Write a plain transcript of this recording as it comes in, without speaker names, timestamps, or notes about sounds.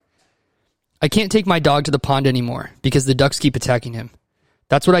I can't take my dog to the pond anymore because the ducks keep attacking him.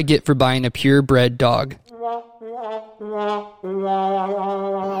 That's what I get for buying a purebred dog.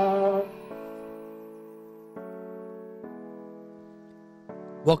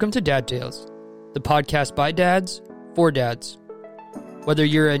 Welcome to Dad Tales, the podcast by dads, for dads. Whether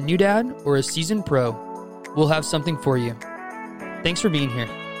you're a new dad or a seasoned pro, we'll have something for you. Thanks for being here.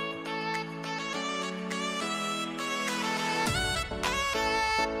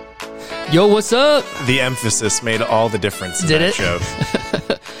 Yo, what's up? The emphasis made all the difference in Did that it? show.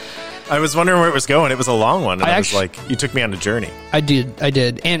 I was wondering where it was going. It was a long one. And I was like, you took me on a journey. I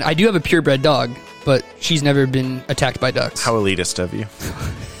did. And I do have a purebred dog, but she's never been attacked by ducks. How elitist of you.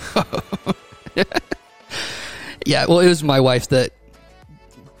 Yeah, well, it was my wife that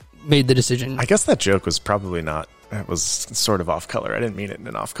made the decision. I guess that joke was probably not. It was sort of off color. I didn't mean it in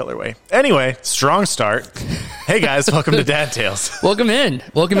an off color way. Anyway, strong start. Hey guys, welcome to Dad Tales. Welcome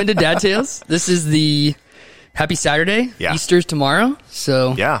into Dad Tales. This is the happy Saturday. Yeah. Easter's tomorrow.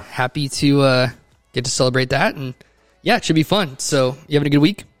 So Yeah. happy to get to celebrate that. And yeah, it should be fun. So you having a good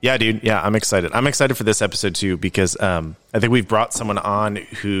week? Yeah, dude. Yeah, I'm excited. I'm excited for this episode too because I think we've brought someone on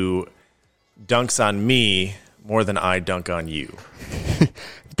who dunks on me more than I dunk on you.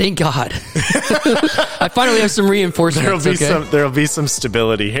 Thank God. I finally have some reinforcements. There'll be some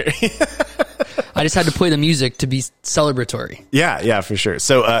stability here. I just had to play the music to be celebratory. Yeah, for sure.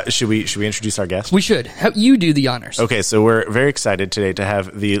 So should we introduce our guest? We should. You do the honors. Okay, so we're very excited today to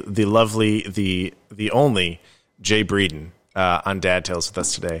have the lovely, the only Jay Breeden on Dad Tales with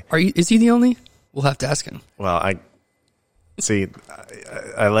us today. Is he the only? We'll have to ask him. Well, I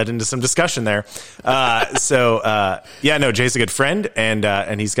led into some discussion there. Jay's a good friend,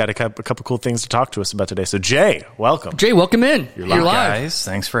 and he's got a couple cool things to talk to us about today. So Jay, welcome. Jay, welcome in. You're live. Guys,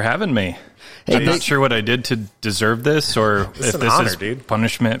 thanks for having me. Hey, I'm not sure what I did to deserve this, or if this honor, is dude.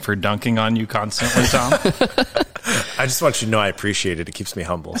 Punishment for dunking on you constantly, Tom. I just want you to know I appreciate it. It keeps me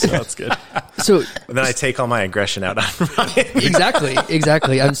humble, so that's good. So And then I take all my aggression out on Ryan.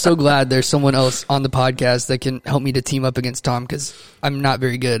 Exactly. I'm so glad there's someone else on the podcast that can help me to team up against Tom because I'm not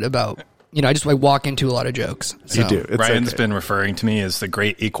very good about, I walk into a lot of jokes. So. You do. It's Ryan's okay. been referring to me as the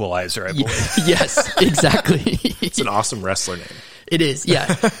great equalizer, I believe. Yes, exactly. It's an awesome wrestler name. It is. Yeah.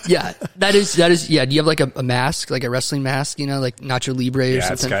 That is. Yeah. Do you have like a mask, like a wrestling mask, like Nacho Libre or Yeah,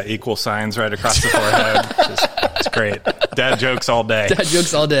 something? it's got equal signs right across the forehead. It's great. Dad jokes all day. Dad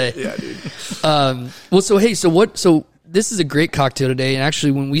jokes all day. Yeah, dude. So this is a great cocktail today. And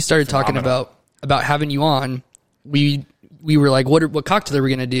actually, when we started talking about having you on, we were like, what cocktail are we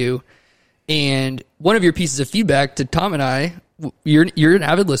going to do? And one of your pieces of feedback to Tom and I, you're an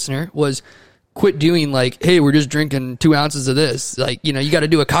avid listener, was quit doing like, hey, we're just drinking 2 ounces of this. Like, you got to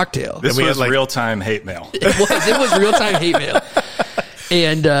do a cocktail. This we was had, like- real-time hate mail. It was real time hate mail,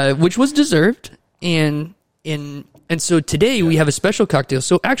 and which was deserved. And so today we have a special cocktail.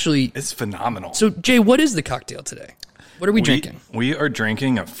 So actually, It's phenomenal. so Jay, what is the cocktail today? What are we drinking? We are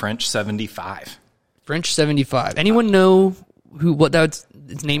drinking a French 75. French 75. Anyone know what that's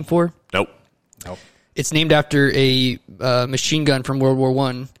it's named for? Nope. It's named after a machine gun from World War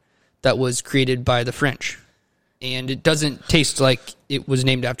I that was created by the French. And it doesn't taste like it was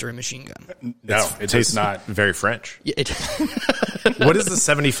named after a machine gun. No, it Tastes does not. very French. Yeah, What is the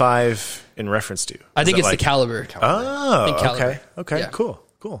 75 in reference to? I think Is it's it the caliber. Oh, caliber. okay, Yeah. cool.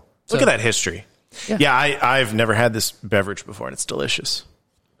 So- Look at that history. Yeah. I've never had this beverage before, and it's delicious.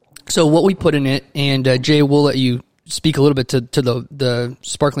 So what we put in it, and Jay, we'll let you speak a little bit to the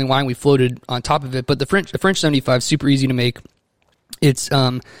sparkling wine we floated on top of it. But the French 75, super easy to make. It's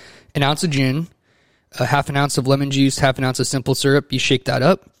an ounce of gin, a half an ounce of lemon juice, half an ounce of simple syrup. You shake that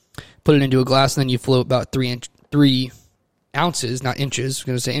up, put it into a glass, and then you float about 3 ounces, not inches. I'm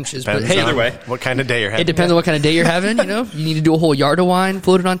going to say inches, but Depends hey, on either way. what kind of day you're having. it depends on what kind of day you're having. You need to do a whole yard of wine,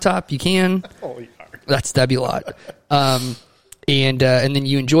 float it on top. You can. That'd be a lot. And then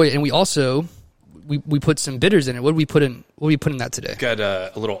you enjoy it. And we also we put some bitters in it. What do we put in that today? Got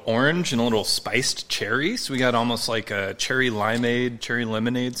a little orange and a little spiced cherry. So we got almost like a cherry limeade, cherry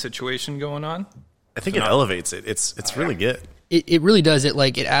lemonade situation going on. I think it elevates it. It's really good. It really does.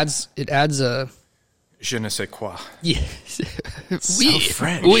 It adds a Je ne sais quoi. yeah. So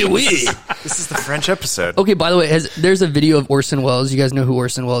French. Oui. This is the French episode. Okay, by the way, there's a video of Orson Welles. You guys know who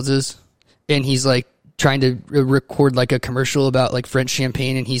Orson Welles is? And he's like trying to record like a commercial about like French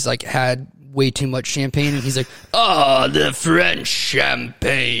champagne, and he's like had way too much champagne, and he's like, "Oh, the French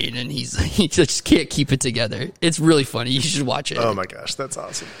champagne," and he just can't keep it together. It's really funny. You should watch it. Oh my gosh, that's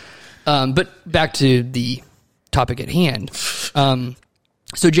awesome. But back to the topic at hand.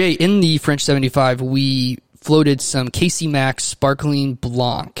 So Jay, in the French 75, we floated some Casey Max Sparkling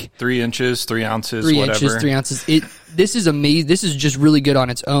Blanc. 3 inches, 3 ounces, 3 whatever. inches, 3 ounces. This is amazing. This is just really good on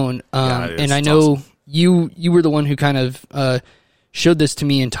its own. It is. And I It's know awesome. you were the one who kind of showed this to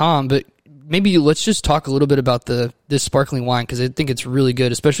me and Tom, but maybe let's just talk a little bit about this sparkling wine, because I think it's really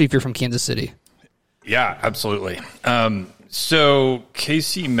good, especially if you're from Kansas City. Yeah, absolutely. So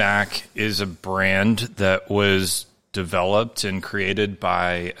KC Mac is a brand that was developed and created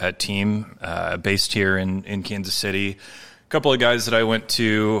by a team based here in Kansas City. A couple of guys and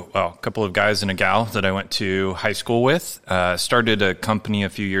a gal that I went to high school with started a company a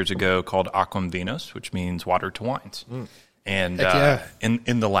few years ago called Aquam Vinos, which means water to wines. And Heck yeah.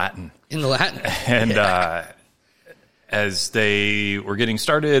 in the Latin. In the Latin. And as they were getting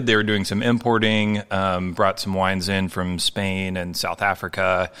started, they were doing some importing, brought some wines in from Spain and South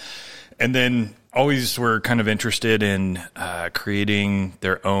Africa, and then always were kind of interested in creating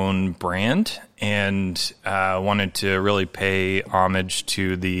their own brand, and wanted to really pay homage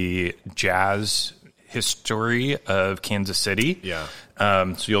to the jazz history of Kansas City. Yeah.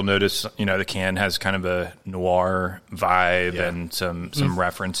 So you'll notice, the can has kind of a noir vibe and some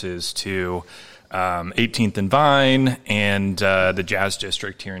references to 18th and Vine and the Jazz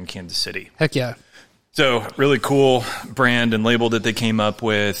District here in Kansas City. Heck yeah. So really cool brand and label that they came up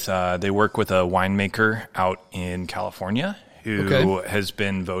with. They work with a winemaker out in California who has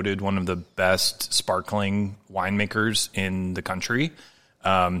been voted one of the best sparkling winemakers in the country.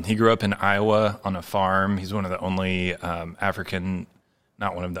 He grew up in Iowa on a farm. He's one of the only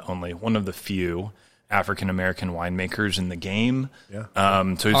one of the few African-American winemakers in the game. Yeah.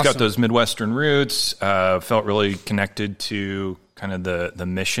 So he's got those Midwestern roots, felt really connected to kind of the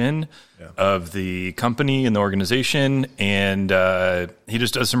mission of the company and the organization. And he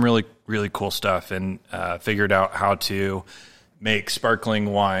just does some really, really cool stuff, and figured out how to make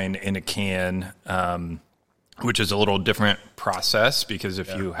sparkling wine in a can, which is a little different process, because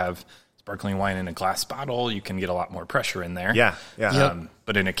if you have sparkling wine in a glass bottle, you can get a lot more pressure in there. Yeah, yeah. Yep.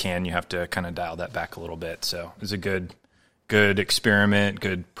 But in a can, you have to kind of dial that back a little bit. So it's a good experiment,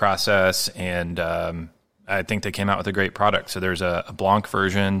 good process, and I think they came out with a great product. So there's a Blanc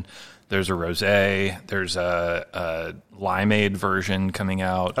version, there's a Rosé, there's a limeade version coming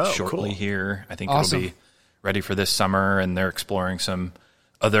out shortly here. I think it'll be ready for this summer, and they're exploring some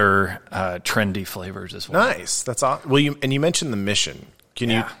other trendy flavors as well. Nice. That's awesome. Well, you mentioned the mission. Can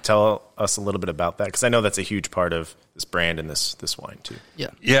you tell us a little bit about that? Because I know that's a huge part of this brand and this wine too.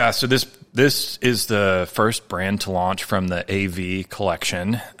 Yeah. So this is the first brand to launch from the AV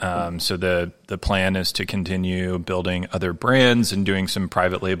collection. So the plan is to continue building other brands and doing some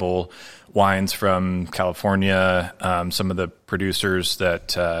private label wines from California. Some of the producers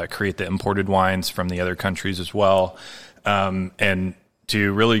that create the imported wines from the other countries as well, and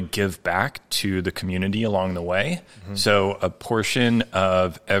to really give back to the community along the way. Mm-hmm. So a portion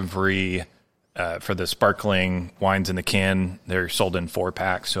of every, for the sparkling wines in the can, they're sold in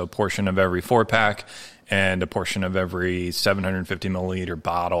 4-packs. So a portion of every 4-pack and a portion of every 750 milliliter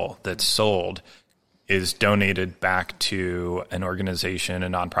bottle that's sold is donated back to an organization, a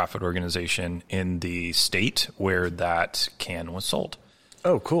nonprofit organization in the state where that can was sold.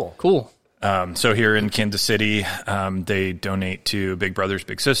 Oh, cool. Cool. So here in Kansas City, they donate to Big Brothers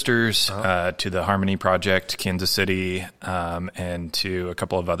Big Sisters, to the Harmony Project, Kansas City, and to a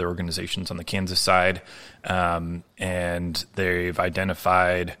couple of other organizations on the Kansas side. And they've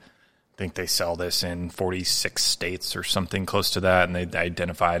identified, I think they sell this in 46 states or something close to that, and they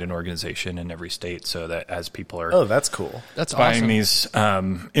identified an organization in every state, so that as people are that's cool. That's buying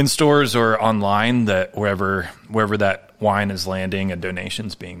awesome. these in stores or online, that wherever that wine is landing, a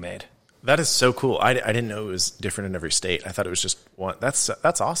donation's being made. That is so cool. I didn't know it was different in every state. I thought it was just one. That's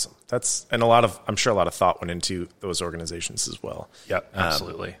awesome. And I'm sure a lot of thought went into those organizations as well. Yep,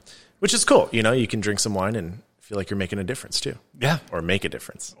 absolutely. Which is cool. You can drink some wine and feel like you're making a difference too. Yeah. Or make a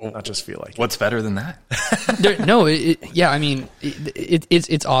difference, not just feel like What's better than that? I mean,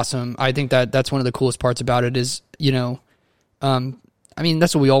 it's awesome. I think that's one of the coolest parts about it is, I mean,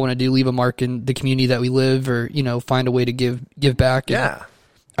 that's what we all want to do, leave a mark in the community that we live, or, find a way to give back. Yeah.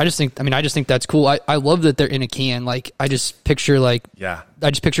 I just think that's cool. I love that they're in a can. Like, I just picture going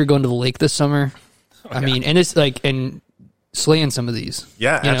to the lake this summer. I mean, and it's and slaying some of these.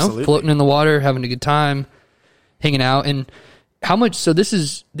 Yeah, absolutely. Floating in the water, having a good time, hanging out. And how much? So this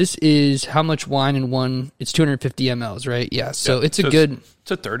is how much wine in one? It's 250 mLs, right? Yeah. So it's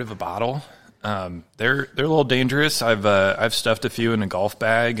a third of a bottle. They're a little dangerous. I've stuffed a few in a golf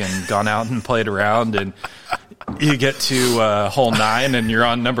bag and gone out and played around, and you get to hole 9 and you're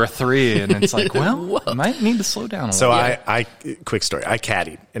on number 3, and it's like, well, I might need to slow down a little. So I quick story. I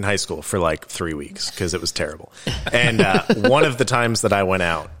caddied in high school for like 3 weeks because it was terrible. And one of the times that I went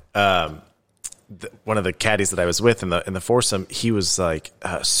out, one of the caddies that I was with in the foursome, he was like,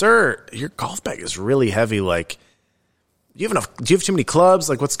 "Sir, your golf bag is really heavy. Like, do you have too many clubs?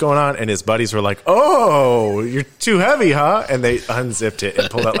 Like, what's going on?" And his buddies were like, "Oh, you're too heavy, huh?" And they unzipped it and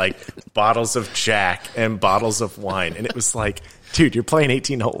pulled out like bottles of Jack and bottles of wine. And it was like, dude, you're playing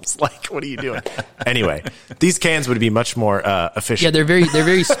 18 holes. Like, what are you doing? Anyway, these cans would be much more efficient. Yeah, they're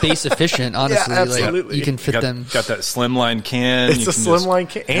very space efficient. Honestly, Yeah, absolutely. Like, you can fit them. Got that slimline can. It's a slimline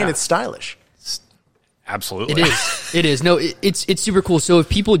can, and it's stylish. Absolutely. It is. No, it's super cool. So if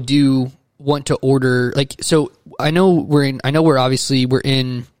people do want to order, like, so I know we're in Kansas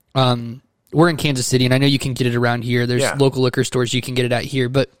City, and I know you can get it around here. There's local liquor stores you can get it at here.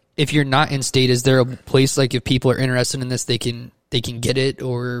 But if you're not in state, is there a place, like, if people are interested in this, they can get it,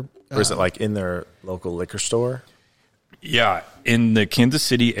 or is it like in their local liquor store? Yeah, in the Kansas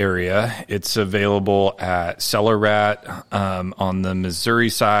City area, it's available at Cellar Rat, on the Missouri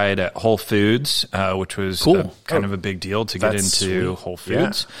side at Whole Foods, which was kind of a big deal to get into sweet. Whole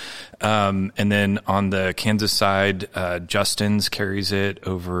Foods. Yeah. And then on the Kansas side, Justin's carries it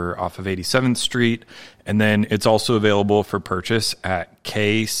over off of 87th Street. And then it's also available for purchase at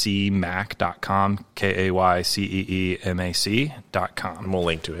kcmac.com, KAYCEEMAC.com. And we'll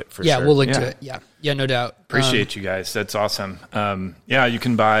link to it for sure. Yeah, we'll link to it. Yeah, no doubt. Appreciate you guys. That's awesome. You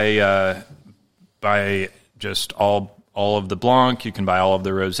can buy just all of the Blanc. You can buy all of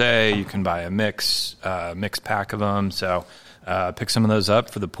the Rosé. You can buy a mixed pack of them. So pick some of those up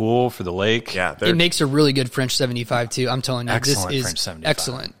for the pool, for the lake. Yeah, it makes a really good French 75 too. I'm telling you, excellent this is French 75.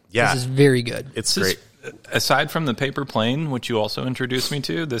 Excellent. Yeah, this is very good. It's great. Aside from the Paper Plane, which you also introduced me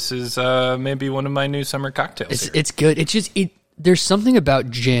to, this is maybe one of my new summer cocktails. It's good. It's just there's something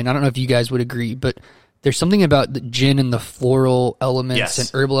about gin. I don't know if you guys would agree, but there's something about the gin and the floral elements and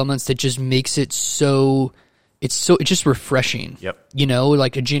herbal elements that just makes it so. It's just refreshing. Yep. You know,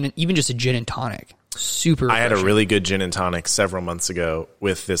 like a gin, even just a gin and tonic. Super refreshing. I had a really good gin and tonic several months ago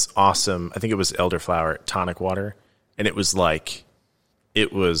with this awesome, I think it was elderflower tonic water, and it was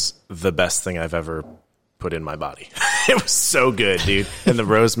the best thing I've ever put in my body. It was so good, dude. And the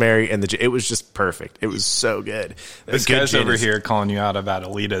rosemary and it was just perfect. It was so good. This guy's over here calling you out about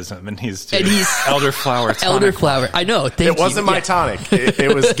elitism, and he's elderflower tonic. Elderflower. I know. Thank you. It wasn't my tonic.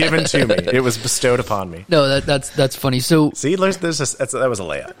 It was given to me. It was bestowed upon me. No, that's funny. So see, that was a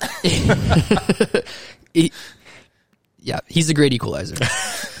layup. He's a great equalizer.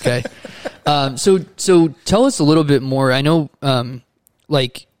 Okay. So tell us a little bit more. I know,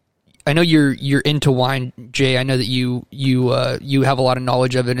 I know you're into wine, Jay. I know that you have a lot of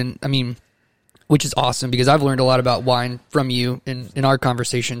knowledge of it, and I mean, which is awesome because I've learned a lot about wine from you in our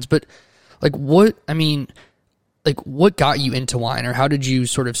conversations. But what got you into wine, or how did you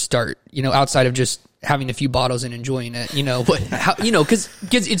sort of start? You know, outside of just having a few bottles and enjoying it. You know, because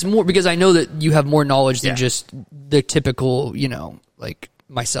it's more, because I know that you have more knowledge than just the typical, like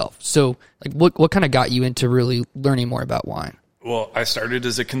myself. So what kind of got you into really learning more about wine? Well, I started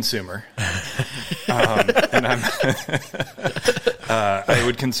as a consumer, and I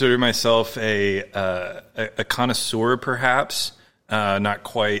would consider myself a connoisseur, perhaps, not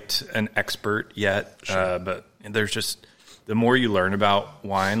quite an expert yet. Sure. But there's just, the more you learn about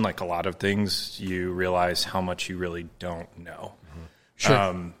wine, like a lot of things, you realize how much you really don't know. Mm-hmm.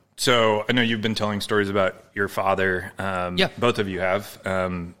 Sure. So I know you've been telling stories about your father. Both of you have.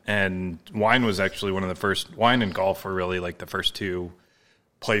 And wine was actually wine and golf were really like the first two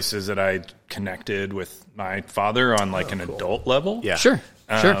places that I connected with my father on an adult level. Yeah. Sure.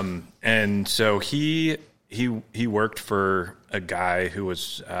 And so he worked for a guy who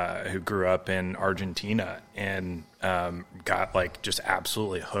grew up in Argentina and got just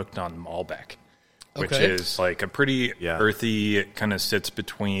absolutely hooked on Malbec. Which is a pretty earthy, kind of sits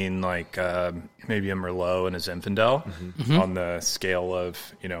between maybe a Merlot and a Zinfandel on the scale of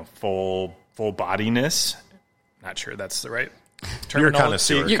full bodiness. Not sure that's the right term. You're a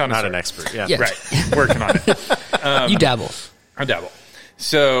connoisseur. You're not an expert. Yeah. Right. Working on it. You dabble. I dabble.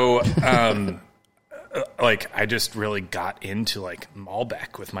 So I just really got into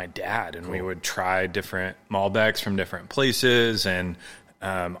Malbec with my dad, and we would try different Malbecs from different places, and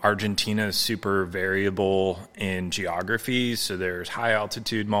Argentina is super variable in geography. So there's high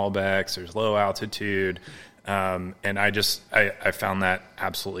altitude Malbecs, there's low altitude. And I found that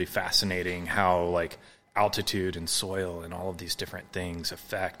absolutely fascinating, how altitude and soil and all of these different things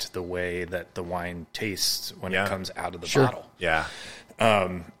affect the way that the wine tastes when it comes out of the bottle. Yeah.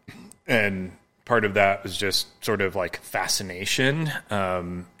 And part of that was just sort of fascination.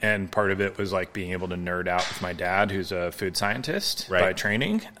 And part of it was being able to nerd out with my dad, who's a food scientist by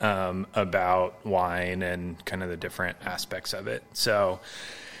training, about wine and kind of the different aspects of it. So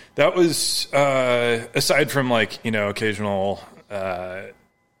That was aside from occasional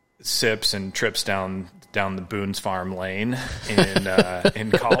sips and trips down the Boone's Farm Lane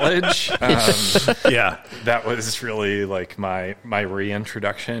in college. That was really like my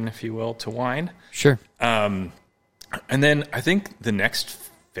reintroduction, if you will, to wine. Sure. And then I think the next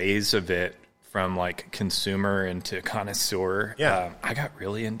phase of it, from like consumer into connoisseur, I got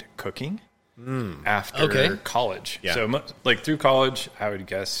really into cooking after college. Yeah. So through college, I would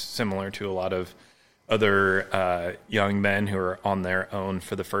guess similar to a lot of other young men who are on their own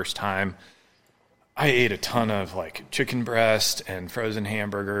for the first time, I ate a ton of like chicken breast and frozen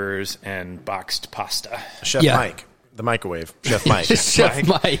hamburgers and boxed pasta. Chef Mike, the microwave. Chef Mike. Chef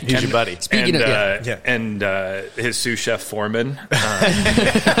Mike. He's your buddy. Speaking and his sous chef foreman.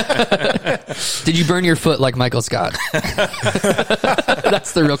 Did you burn your foot like Michael Scott?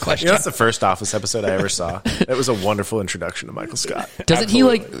 That's the real question. That's the first Office episode I ever saw. That was a wonderful introduction to Michael Scott. Doesn't he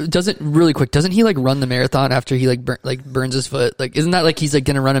run the marathon after he burns his foot? Like, isn't that like he's like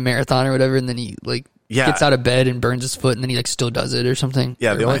going to run a marathon or whatever, and then he gets out of bed and burns his foot, and then he like still does it or something?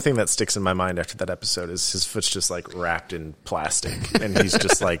 Yeah, the only thing that sticks in my mind after that episode is his foot's just like wrapped in plastic, and he's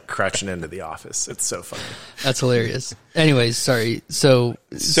just like crouching into the office. It's so funny. That's hilarious. Anyways, sorry. So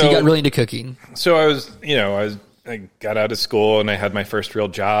you got really into cooking. So I got out of school and I had my first real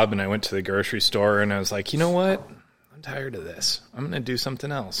job, and I went to the grocery store and I was like, you know what? I'm tired of this. I'm going to do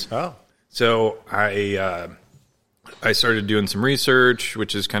something else. Oh. So I started doing some research,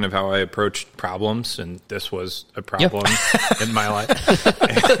 which is kind of how I approached problems, and this was a problem in my life.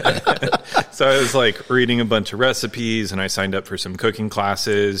 So I was like reading a bunch of recipes, and I signed up for some cooking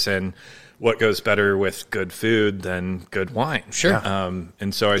classes, and what goes better with good food than good wine? Sure.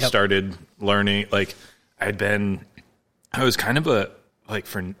 And so I started learning, I was kind of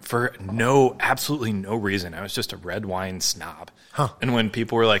for absolutely no reason, I was just a red wine snob. Huh. And when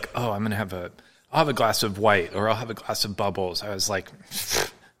people were like, oh, I'll have a glass of white, or I'll have a glass of bubbles, I was like,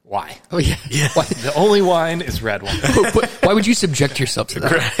 why? Oh, yeah. Why? The only wine is red wine. Why would you subject yourself to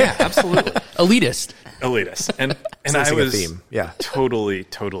that? Yeah, absolutely. Elitist. And I was theme. Yeah.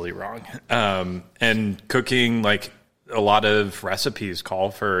 totally wrong. And cooking, like a lot of recipes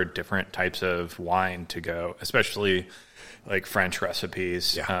call for different types of wine to go, especially like French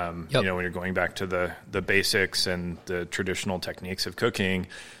recipes. Yeah. When you're going back to the basics and the traditional techniques of cooking,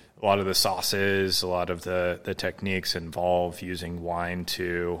 a lot of the sauces, a lot of the techniques involve using wine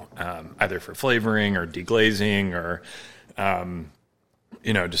to either for flavoring or deglazing or,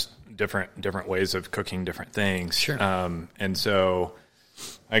 just different ways of cooking different things. Sure. And so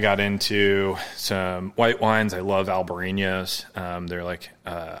I got into some white wines. I love Albareños. They're like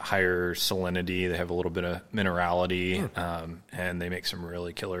higher salinity. They have a little bit of minerality, and they make some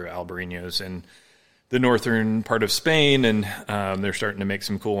really killer Albareños in the northern part of Spain, and they're starting to make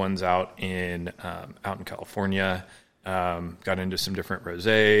some cool ones out in California. Got into some different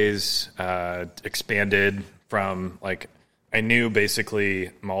rosés, expanded from I knew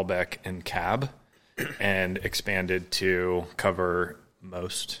basically Malbec and Cab, and expanded to cover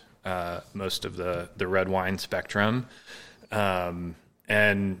most of the red wine spectrum.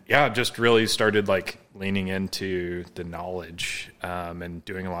 Just really started leaning into the knowledge, and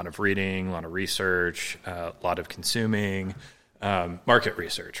doing a lot of reading, a lot of research, a lot of consuming, market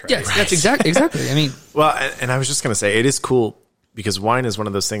research, right? Yes, that's exactly. I mean, well, and I was just going to say, it is cool because wine is one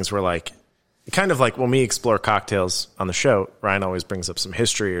of those things where kind of like when we explore cocktails on the show, Ryan always brings up some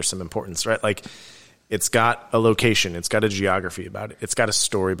history or some importance, right? Like, it's got a location, it's got a geography about it, it's got a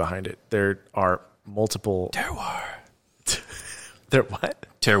story behind it. There are multiple terroir. There what?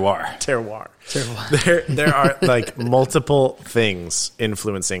 Terroir. There are multiple things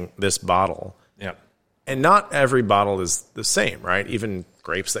influencing this bottle. Yep. And not every bottle is the same, right? Even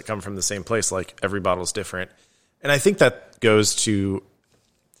grapes that come from the same place, every bottle is different. And I think that goes to,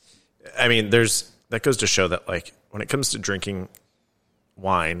 that goes to show that when it comes to drinking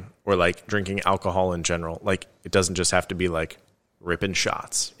wine or drinking alcohol in general, it doesn't just have to be ripping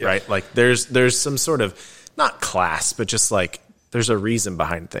shots, right? There's some sort of, not class, but just there's a reason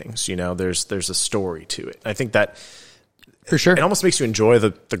behind things, there's a story to it. I think that for sure, it almost makes you enjoy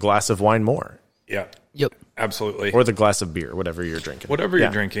the glass of wine more. Yeah. Yep. Absolutely. Or the glass of beer, whatever you're drinking. Whatever you're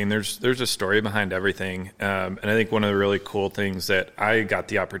drinking, there's a story behind everything. And I think one of the really cool things that I got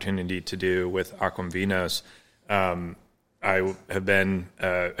the opportunity to do with Aquam Vinos, I have been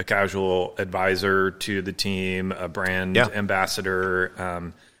a casual advisor to the team, a brand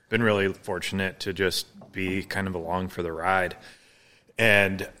ambassador, been really fortunate to just be kind of along for the ride.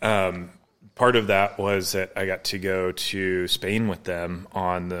 And part of that was that I got to go to Spain with them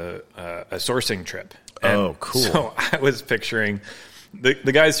on a sourcing trip. And oh, cool. So I was picturing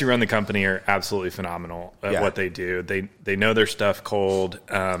the guys who run the company are absolutely phenomenal at what they do. They know their stuff cold.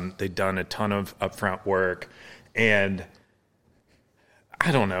 They've done a ton of upfront work, and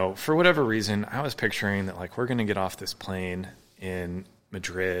I don't know, for whatever reason, I was picturing that like we're going to get off this plane in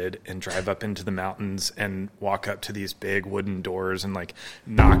Madrid and drive up into the mountains and walk up to these big wooden doors and like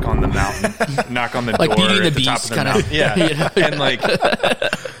knock on the mountain, knock on the like door Beauty and at the the top Beast of the kind of, mountain. Yeah. you know? And like,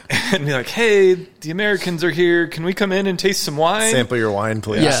 and be like, hey, the Americans are here. Can we come in and taste some wine? Sample your wine,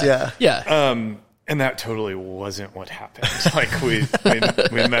 please. Yeah. And that totally wasn't what happened. Like we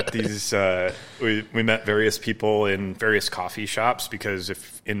met these, we met various people in various coffee shops, because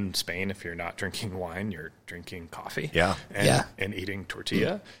if in Spain, if you're not drinking wine, you're drinking coffee. Yeah. And eating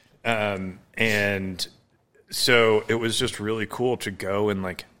tortilla. And so it was just really cool to go and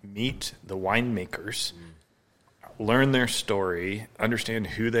like meet the winemakers, learn their story, understand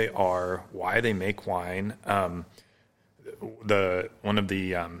who they are, why they make wine. One of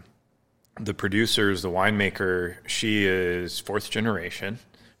the producers, the winemaker, she is fourth generation.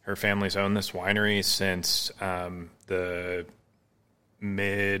 Her family's owned this winery since the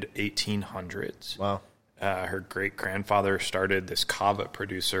mid 1800s. Wow. Her great grandfather started this cava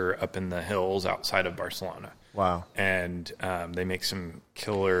producer up in the hills outside of Barcelona. Wow. And they make some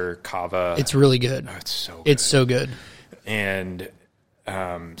killer cava. It's really good. Oh, it's so good. It's so good. And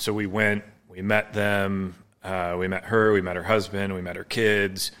so we went, we met them, we met her, we met her husband, we met her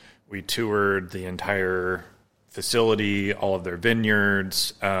kids. We toured the entire facility, all of their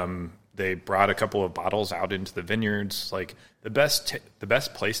vineyards. They brought a couple of bottles out into the vineyards. Like the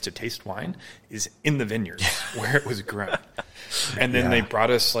best place to taste wine is in the vineyards where it was grown. And then they brought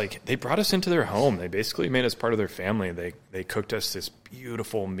us into their home. They basically made us part of their family. They cooked us this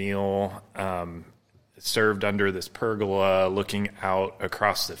beautiful meal, served under this pergola, looking out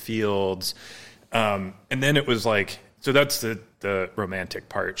across the fields. And then it was like, so that's the romantic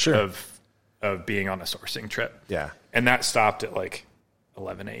part of being on a sourcing trip. Yeah. And that stopped at like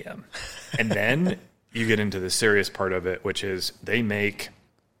 11 a.m. And then you get into the serious part of it, which is they make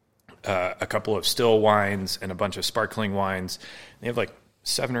a couple of still wines and a bunch of sparkling wines. They have like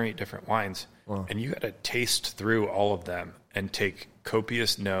 7 or 8 different wines. Wow. And you got to taste through all of them and take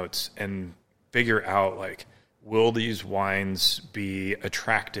copious notes and figure out like, will these wines be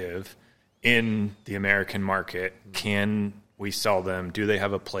attractive in the American market? Can we sell them? Do they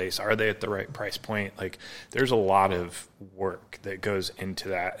have a place? Are they at the right price point? Like there's a lot of work that goes into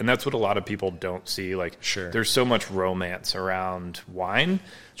that. And that's what a lot of people don't see. Like there's so much romance around wine,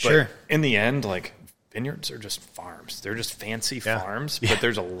 but in the end, like vineyards are just farms. They're just fancy farms, but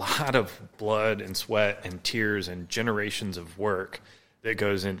there's a lot of blood and sweat and tears and generations of work that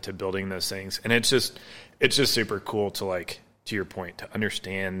goes into building those things. And it's just super cool to like, to your point, to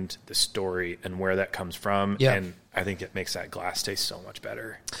understand the story and where that comes from. Yeah. And I think it makes that glass taste so much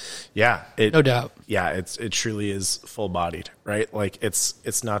better. Yeah. No doubt. Yeah. It truly is full bodied, right? Like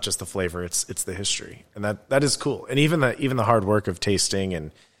it's not just the flavor, it's the history. And that is cool. And even the hard work of tasting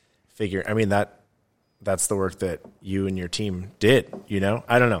and figure, I mean, that's the work that you and your team did, you know?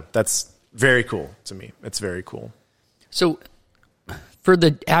 I don't know. That's very cool to me. It's very cool. So for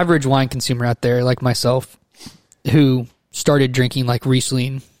the average wine consumer out there, like myself, who started drinking like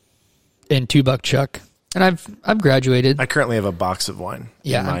Riesling and 2 Buck Chuck, and I've graduated. I currently have a box of wine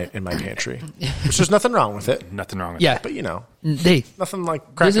in my pantry, which there's nothing wrong with it. Nothing wrong with But you know, nothing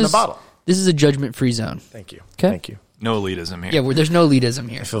like cracking a bottle. This is a judgment-free zone. Thank you. Okay? Thank you. No elitism here. Yeah, there's no elitism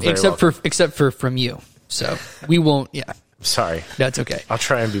here, I feel very except for from you. So we won't. Yeah, sorry. That's okay. I'll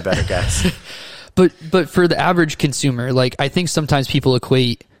try and be better, guys. But for the average consumer, like I think sometimes people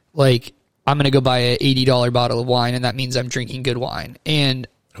equate like I'm going to go buy a $80 bottle of wine, and that means I'm drinking good wine. And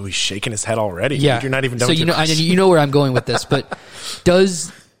oh, he's shaking his head already. Yeah, dude, you're not even done. So with you know where I'm going with this, but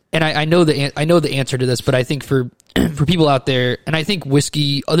I know the answer to this, but I think for people out there, and I think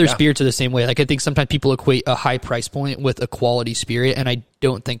whiskey, other spirits are the same way. Like I think sometimes people equate a high price point with a quality spirit, and I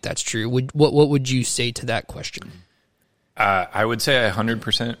don't think that's true. What would you say to that question? I would say I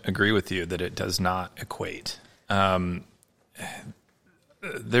 100% agree with you that it does not equate.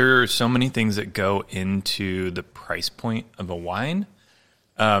 There are so many things that go into the price point of a wine.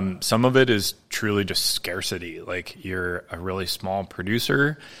 Some of it is truly just scarcity. Like you're a really small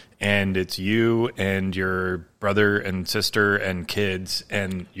producer and it's you and your brother and sister and kids,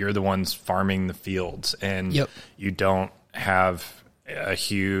 and you're the ones farming the fields, and you don't have a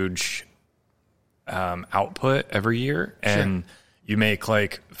huge output every year, and you make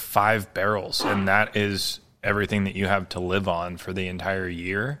like 5 barrels, and that is everything that you have to live on for the entire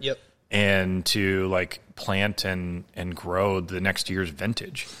year. And to like plant and grow the next year's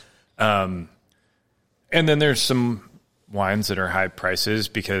vintage. And then there's some wines that are high prices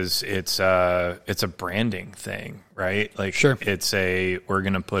because it's a branding thing, right? Like Sure. we're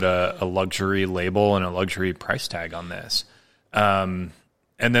going to put a luxury label and a luxury price tag on this. And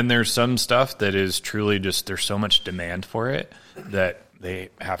then there's some stuff that is truly just, there's so much demand for it that they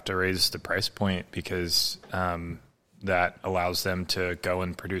have to raise the price point because that allows them to go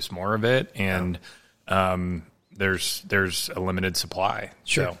and produce more of it. And there's a limited supply.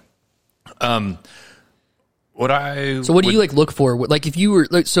 Sure. So, So what do you like look for? Like if you were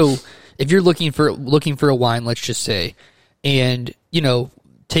like, so if you're looking for a wine, let's just say, and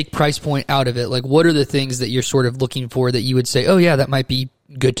take price point out of it, like what are the things that you're sort of looking for that you would say, oh yeah, that might be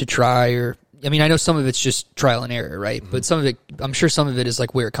good to try? Or I mean, I know some of it's just trial and error, right? But some of it, I'm sure some of it is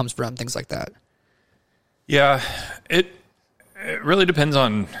like where it comes from, things like that. Yeah, it really depends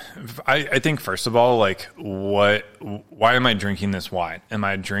on, I think first of all, like why am I drinking this wine? Am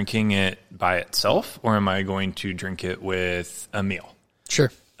I drinking it by itself or am I going to drink it with a meal?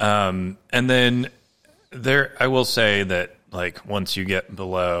 Sure. And then I will say that like once you get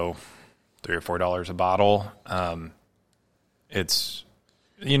below $3 or $4 a bottle, it's,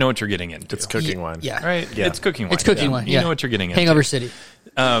 you know what you're getting into. It's cooking wine. Yeah. Right? Yeah. It's cooking wine. It's cooking wine. You know what you're getting into. Hangover City.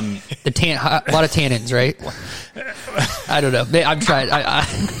 A lot of tannins, right? I don't know. I'm trying.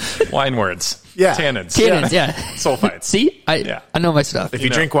 Wine words. Yeah. Tannins. Yeah. Sulfites. See, I know my stuff. If you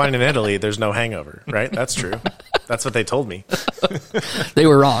drink wine in Italy, there's no hangover, right? That's true. That's what they told me. They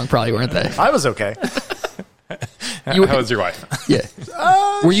were wrong, probably, weren't they? I was okay. How was your wife? Yeah.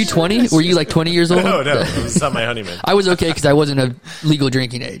 Were you 20? Were you like 20 years old? No. It was not my honeymoon. I was okay because I wasn't a legal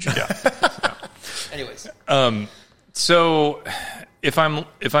drinking age. Yeah. Anyways. So if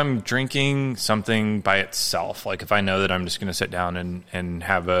I'm drinking something by itself, like if I know that I'm just going to sit down and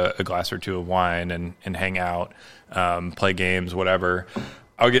have a glass or two of wine and hang out, play games, whatever,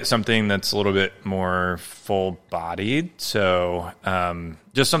 I'll get something that's a little bit more full bodied. So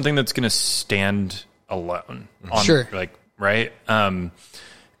just something that's going to stand alone. Sure. Like, right.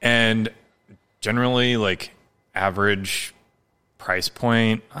 And generally like average price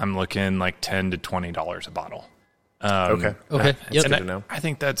point, I'm looking like $10 to $20 a bottle. Okay. Okay. That's Yep. good to know. I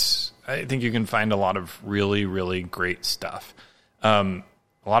think you can find a lot of really, really great stuff. A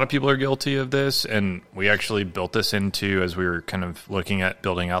lot of people are guilty of this, and we actually built this into, as we were kind of looking at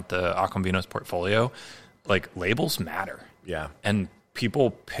building out the Aquavinos portfolio, like labels matter. Yeah. And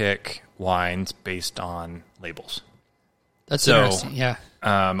people pick wines based on labels. That's So, interesting. Yeah.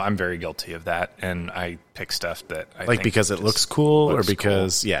 I'm very guilty of that, and I pick stuff that I Like think because it just looks cool looks or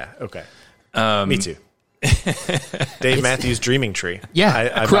because, yeah, okay. Me too. Dave Matthews Dreaming Tree. Yeah.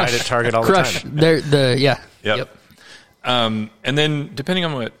 I buy Crush. it at Target all Crush. the time. They're yeah. Yep. And then depending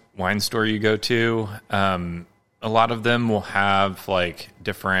on what wine store you go to, a lot of them will have like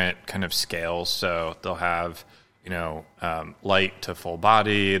different kind of scales. So they'll have, light to full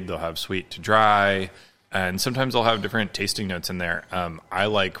bodied, they'll have sweet to dry, and sometimes they'll have different tasting notes in there. I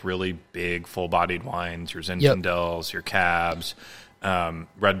like really big full bodied wines, your Zinfandels, your Cabs,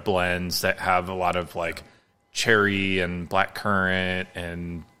 red blends that have a lot of like cherry and blackcurrant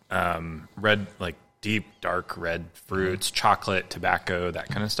and red, like deep dark red fruits, chocolate, tobacco, that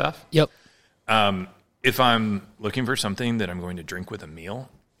kind of stuff. Yep. If I'm looking for something that I'm going to drink with a meal,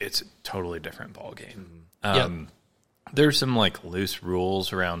 it's a totally different ball game. There's some like loose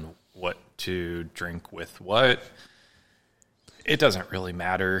rules around what to drink with what. It doesn't really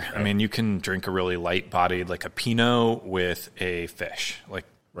matter. Right. I mean, you can drink a really light bodied, like a Pinot with a fish. Like,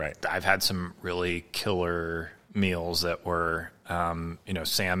 right. I've had some really killer meals that were,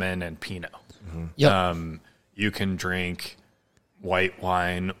 salmon and Pinot. Mm-hmm. Yep. You can drink white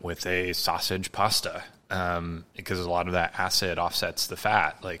wine with a sausage pasta because a lot of that acid offsets the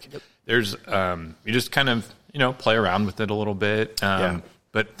fat. Like, there's, you just kind of, play around with it a little bit.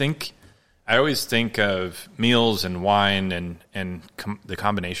 But I always think of meals and wine and the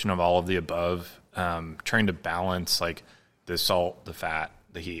combination of all of the above, trying to balance like the salt, the fat,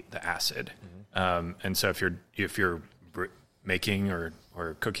 the heat, the acid. Mm-hmm. And so if you're making or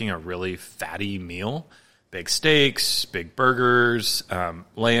cooking a really fatty meal, big steaks, big burgers,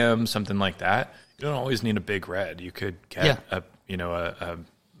 lamb, something like that, you don't always need a big red. You could get a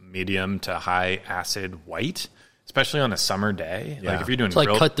medium to high acid white, especially on a summer day. Yeah. Like if you're doing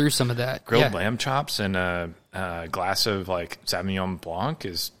cut through some of that grilled lamb chops and a glass of like Sauvignon Blanc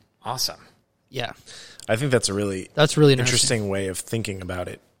is awesome. Yeah. I think that's really interesting way of thinking about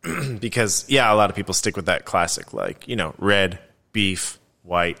it because a lot of people stick with that classic, like, red, beef,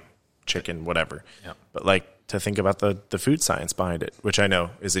 white, chicken, whatever. Yep. But like to think about the food science behind it, which I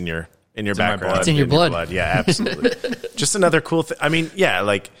know is in your background. It's in your blood. Yeah, absolutely. Just another cool thing. I mean,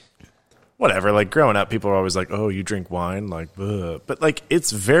 like whatever. Like growing up, people are always like, "Oh, you drink wine?" Like, ugh. But like,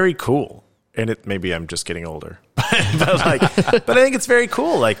 it's very cool. And maybe I'm just getting older, but I think it's very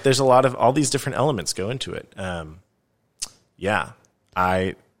cool. Like, there's a lot of all these different elements go into it. Yeah,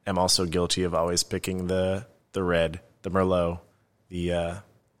 I am also guilty of always picking the red, the Merlot, the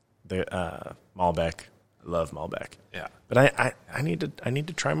Malbec. I love Malbec. Yeah, but I need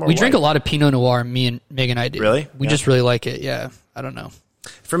to try more. We drink a lot of Pinot Noir. Me and Megan and I do. Really? We just really like it. Yeah. I don't know.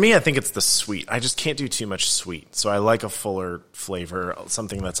 For me, I think it's the sweet. I just can't do too much sweet. So I like a fuller flavor,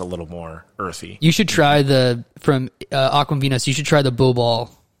 something that's a little more earthy. You should try from Aquavinas. You should try the Bow Ball.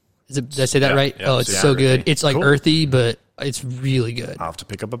 Did I say that right? Yeah, oh, it's so good. Earthy. It's like Cool. earthy, but it's really good. I'll have to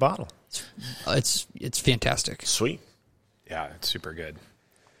pick up a bottle. It's fantastic. Sweet. Yeah, it's super good.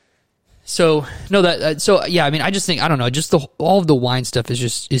 So no, so yeah. I mean, I just think I don't know. Just all of the wine stuff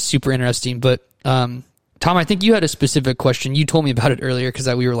is super interesting. But Tom, I think you had a specific question. You told me about it earlier because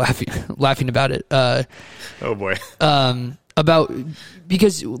we were laughing about it. Oh boy.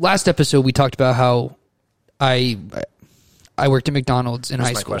 Because last episode we talked about how I worked at McDonald's in high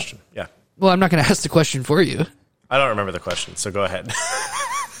That's my school. question. Yeah. Well, I'm not going to ask the question for you. I don't remember the question, so go ahead.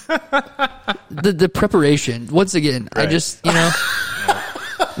 The preparation. Once again, Right. I just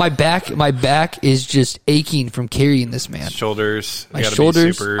my back is just aching from carrying this man. Shoulders. My you gotta be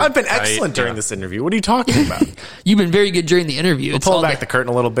shoulders. super I've been tight. excellent during Yeah. this interview. What are you talking about? You've been very good during the interview. It's Pull all back the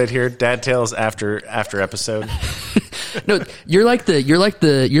curtain a little bit here. Dad tales after episode. No, you're like the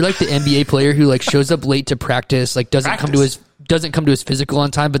NBA player who like shows up late to practice, like doesn't come to his physical on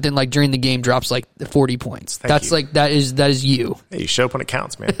time, but then like during the game drops like 40 points. That's you. like that is you. Hey, you show up when it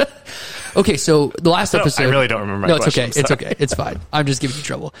counts, man. Okay, so the last episode. I really don't remember my No, it's question. okay. It's okay. It's fine. I'm just giving you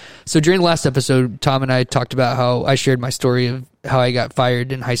trouble. So during the last episode, Tom and I talked about how I shared my story of how I got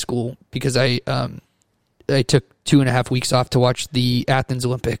fired in high school because I took 2.5 weeks off to watch the Athens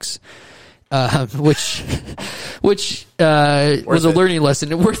Olympics, which was a learning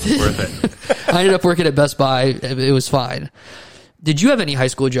lesson. Worth it. I ended up working at Best Buy. It was fine. Did you have any high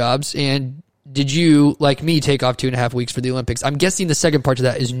school jobs? And did you, like me, take off 2.5 weeks for the Olympics? I'm guessing the second part to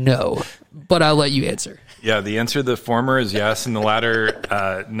that is no, but I'll let you answer. Yeah, the answer to the former is yes, and the latter,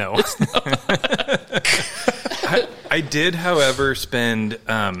 no. I did, however, spend.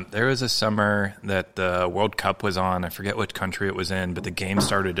 There was a summer that the World Cup was on. I forget which country it was in, but the game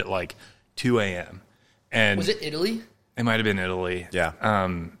started at like 2 a.m. And Was it Italy? It might have been Italy. Yeah.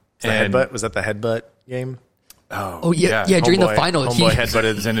 And Headbutt? Was that the headbutt game? Oh yeah. During the final, Homeboy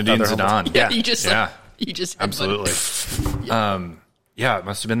headbutted Zinedine other homeboy. Zidane. Yeah, you just Absolutely. Yeah, it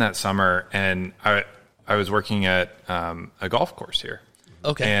must have been that summer, and I was working at a golf course here.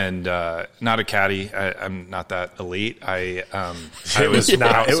 Okay. And not a caddy. I'm not that elite. I It was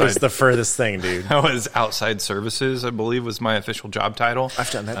outside, the furthest thing, dude. I was outside services, I believe, was my official job title. I've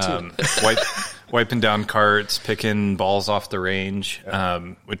done that too. Wiping down carts, picking balls off the range,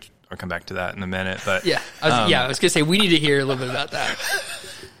 which I'll come back to that in a minute. But Yeah, I was gonna say we need to hear a little bit about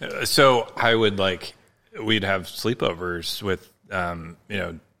that. so I would we'd have sleepovers with a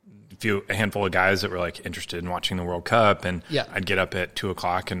handful of guys that were like interested in watching the World Cup, and Yeah. I'd get up at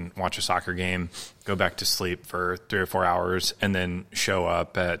 2:00 and watch a soccer game, go back to sleep for 3 or 4 hours, and then show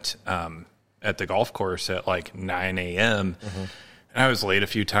up at the golf course at like 9 a.m. Mm-hmm. And I was late a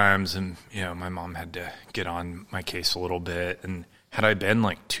few times, and my mom had to get on my case a little bit. And had I been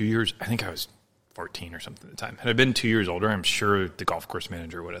like 2 years, I think I was 14 or something at the time. Had I been 2 years older, I'm sure the golf course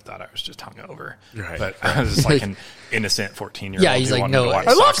manager would have thought I was just hungover. Right. But I was just like an innocent 14-year-old. Yeah, he's who like, wanted no, to watch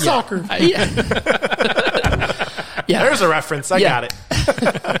I love soccer. soccer. Yeah. There's a reference. I Yeah. got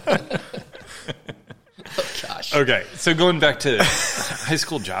it. Gosh. Okay, so going back to high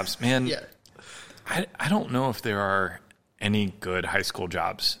school jobs, man, Yeah. I don't know if there are any good high school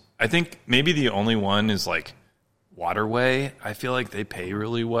jobs. I think maybe the only one is like Waterway. I feel like they pay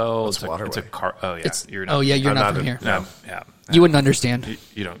really well. What's It's a Waterway? car. Oh yeah, you're You're I'm not not from a- here. No, yeah, You wouldn't understand.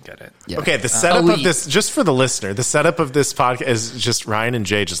 you don't get it. Yeah. Okay, the setup of elite. this, just for the listener, the setup of this podcast is just Ryan and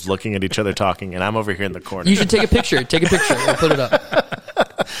Jay just looking at each other talking, and I'm over here in the corner. You should take a picture. Take a picture. We'll put it up.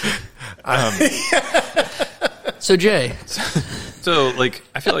 So Jay, So like,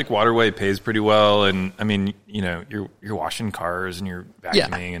 I feel like Waterway pays pretty well, and I mean, you're washing cars and you're Yeah.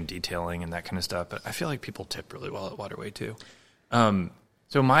 vacuuming and detailing and that kind of stuff. But I feel like people tip really well at Waterway too. So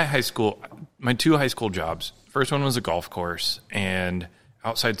my 2 high school jobs. First one was a golf course and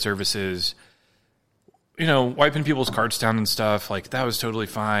outside services. Wiping people's carts down and stuff, like that was totally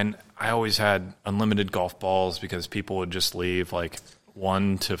fine. I always had unlimited golf balls because people would just leave like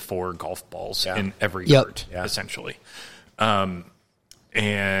 1 to 4 golf balls in every Yep. cart, Yeah. essentially.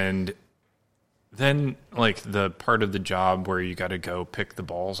 And then like the part of the job where you got to go pick the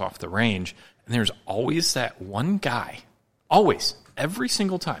balls off the range, and there's always that one guy, always, every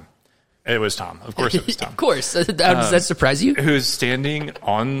single time. It was Tom. Of course it was Tom. Of course. Does that surprise you? Who's standing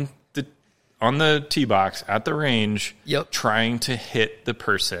on the tee box at the range, Yep. trying to hit the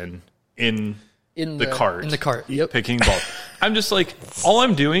person in the cart. In the cart, yep. Picking balls. I'm just like, all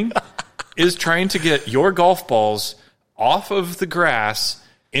I'm doing is trying to get your golf balls off of the grass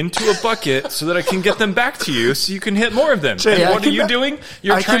into a bucket so that I can get them back to you so you can hit more of them. Jay, And what are you doing?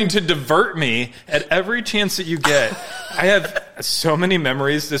 You're trying to divert me at every chance that you get. I have so many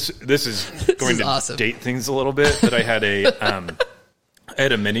memories. This is going to awesome. date things a little bit, but I had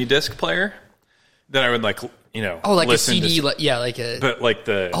a mini disc player that I would like listen a CD, but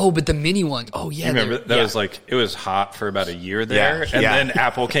the mini one. Oh yeah, you remember that was like it was hot for about a year there, and then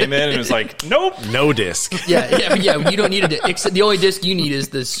Apple came in and was like, nope, no disc. Yeah. You don't need a disc. The only disc you need is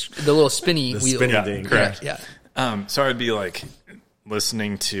the little spinny wheel. Spinny thing. Correct. Yeah. So I'd be like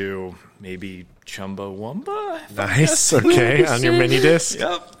listening to maybe Chumbawamba. Nice. Okay, on your mini disc.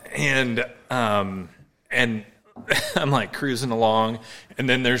 Yep. And I'm like cruising along, and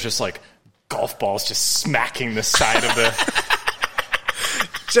then there's just like golf balls just smacking the side of the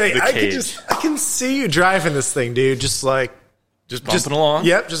Jay, the cage. I can see you driving this thing, dude. Just bumping along.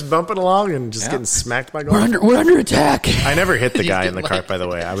 Yep, just bumping along and just getting smacked by golf. We're under attack. I never hit the guy in the cart, by the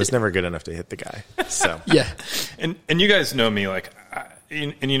way. I was never good enough to hit the guy. So Yeah. And you guys know me, like,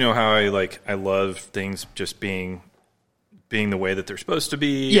 and you know how I love things just being the way that they're supposed to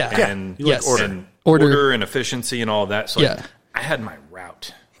be. Yeah. And You like order. and Order. order and efficiency and all of that. So like, Yeah. I had my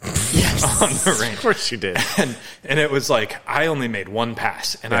route Yes. on the range. of course you did. And it was like I only made one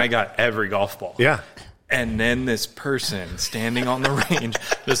pass, and I got every golf ball. Yeah. And then this person standing on the range,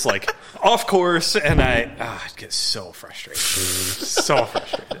 just like off course, and I'd get so frustrated, so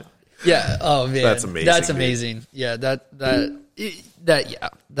frustrated. Yeah. Oh man, That's amazing, That's dude. amazing. Yeah. That's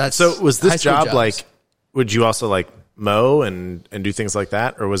So was high this school job jobs. like? Would you also like mow and do things like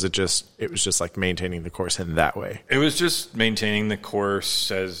that, or was it just like maintaining the course in that way? It was just maintaining the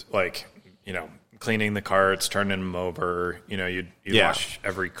course as like, cleaning the carts, turning them over. You'd wash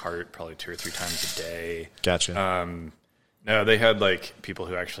every cart probably 2 or 3 times a day. Gotcha. No, they had like people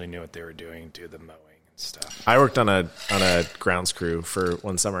who actually knew what they were doing do the mowing and stuff. I worked on a grounds crew for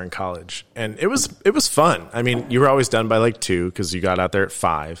one summer in college, and it was fun. I mean, you were always done by like 2 because you got out there at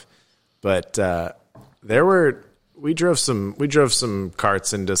 5, but we drove some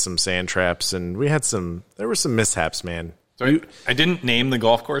carts into some sand traps, and there were some mishaps, man. So I didn't name the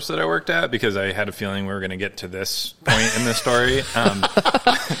golf course that I worked at because I had a feeling we were going to get to this point in the story.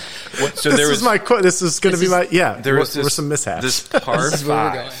 This is going to be my There was were some mishaps. This par This is where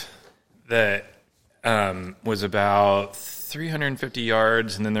we're going. 5 that was about 350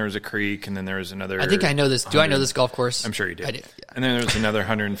 yards, and then there was a creek, and then there was another. I think I know this. Do I know this golf course? I'm sure you did. I do. Yeah. And then there was another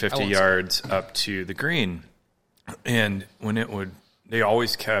 150 won't say. yards up to the green. And they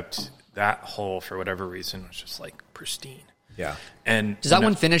always kept that hole for whatever reason was just like pristine. Yeah. And Does that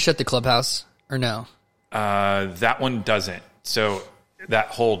one finish at the clubhouse or no? that one doesn't. So that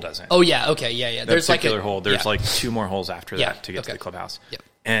hole doesn't. Oh yeah. Okay. Yeah. Yeah. That particular hole. There's yeah. like 2 more holes after Yeah, that to get to okay. the clubhouse. Yep.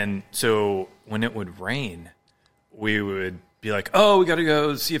 And so when it would rain, we would be like, oh, we got to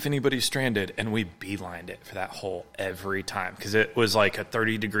go see if anybody's stranded. And we beelined it for that hole every time because it was like a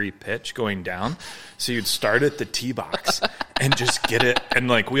 30-degree pitch going down. So you'd start at the tee box and just get it. And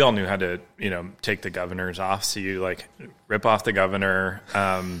like we all knew how to, take the governors off. So you like rip off the governor,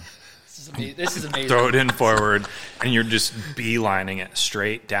 This is amazing. throw it in forward, and you're just beelining it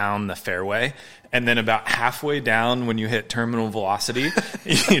straight down the fairway. And then about halfway down, when you hit terminal velocity,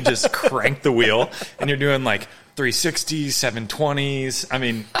 you just crank the wheel, and you're doing like 360s, 720s. I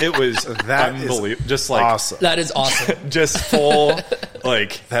mean, it was unbelievable. Just like awesome. That is awesome. just full,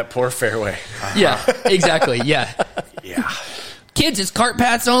 like That poor fairway. Yeah. Exactly. Yeah. yeah. Kids, it's cart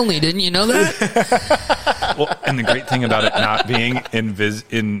paths only. Didn't you know that? Well, and the great thing about it not being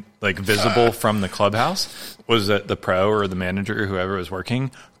visible from the clubhouse was that the pro or the manager or whoever was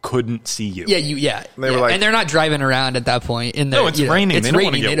working couldn't see you. Yeah. They were like- and they're not driving around at that point. No, it's raining. It's They don't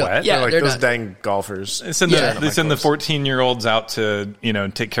wanna raining. get They don't- wet. Yeah, They're like they're those not. dang golfers. They send the 14-year-olds out to,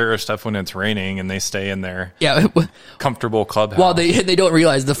 take care of stuff when it's raining, and they stay in their Yeah. comfortable clubhouse. While they don't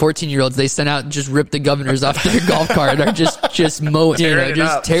realize the 14-year-olds they sent out and just rip the governors off their golf cart are just mowing, Tearing it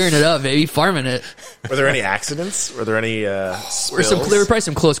up. tearing it up, baby, farming it. Were there any accidents? Were there any spills? There were probably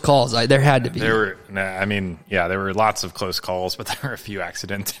some close calls. There had to be. there were lots of close calls, but there were a few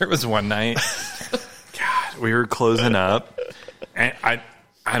accidents. There was one night, God, we were closing up, and I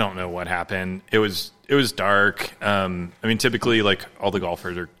don't know what happened. It was dark. Typically, like all the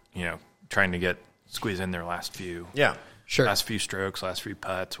golfers are, trying to squeeze in their last few. Yeah. Sure. Last few strokes, last few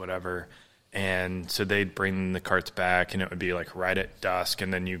putts, whatever. And so they'd bring the carts back, and it would be like right at dusk,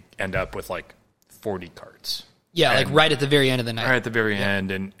 and then you end up with like 40 carts. Yeah, And like right at the very end of the night. right at the very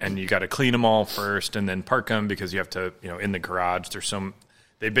end, and you got to clean them all first, and then park them because you have to, in the garage.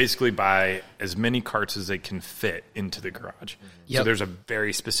 They basically buy as many carts as they can fit into the garage. Yep. So there's a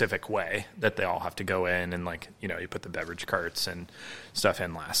very specific way that they all have to go in, and you put the beverage carts and stuff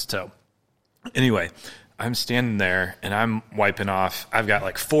in last. So anyway, I'm standing there and I'm wiping off. I've got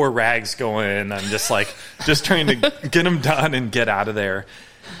like 4 rags going. I'm just trying to get them done and get out of there.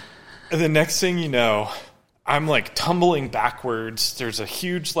 And the next thing you know, I'm like tumbling backwards. There's a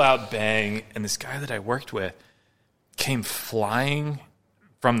huge loud bang. And this guy that I worked with came flying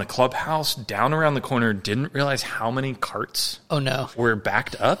from the clubhouse down around the corner, didn't realize how many carts Oh, no. were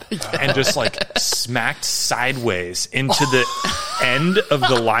backed up, and just like smacked sideways into the end of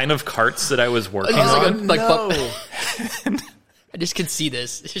the line of carts that I was working on. I just can see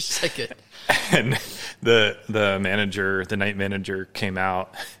this. It's just like And the night manager came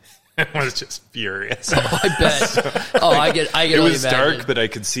out and was just furious. I bet. I get. It only was imagine. dark, but I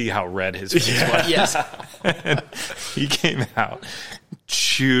could see how red his face was. Yes. And he came out,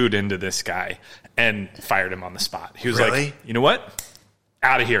 chewed into this guy, and fired him on the spot. He was Really? like, you know what?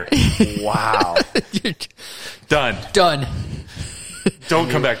 Out of here. Wow. Done. Done. Don't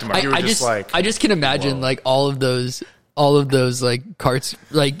come back tomorrow. were just like, I just can imagine whoa. like all of those like carts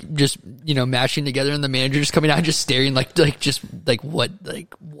like just mashing together, and the manager just coming out and just staring like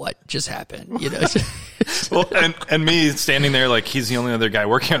what just happened, Well, and me standing there like he's the only other guy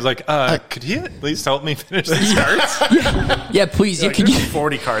working. I was like, could he at least help me finish these carts? Yeah, please. like, Can there's you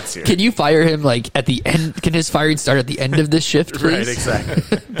 40 carts here. can you fire him like at the end? Can his firing start at the end of this shift, please? Right,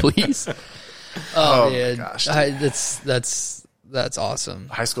 exactly. Please. Oh, my man, gosh, that's awesome.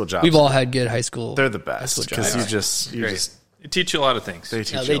 High school jobs. We've all had good high school. They're the high best school because jobs. you just They teach you a lot of things. they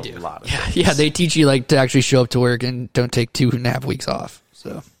teach Yeah, you they a do. lot of Yeah, things. yeah, they teach you like to actually show up to work and don't take 2.5 weeks off.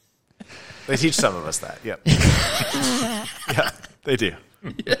 So They teach some of us that. Yep. Yeah, they do.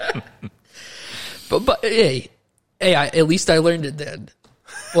 But hey, at least I learned it then.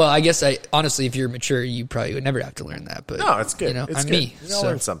 Well, I guess honestly, if you're mature, you probably would never have to learn that. But No, it's good. It's I'm good. Me. You all So,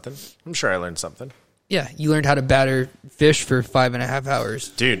 learned something. I'm sure I learned something. yeah, you learned how to batter fish for 5.5 hours.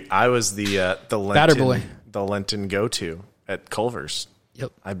 Dude, I was the Lenten, Batter boy. the Lenten go-to at Culver's.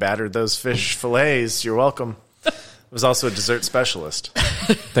 Yep. I battered those fish fillets. You're welcome. I was also a dessert specialist.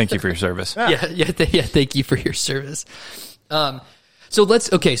 Thank you for your service. Yeah. Thank you for your service. So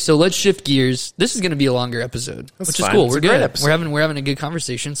let's shift gears. This is going to be a longer episode, which is fine. cool. It's We're a great good. episode. We're having a good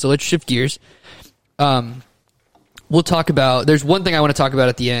conversation. So let's shift gears. We'll talk about. There's one thing I want to talk about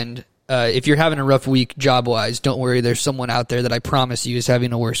at the end. If you're having a rough week job wise, don't worry. There's someone out there that I promise you is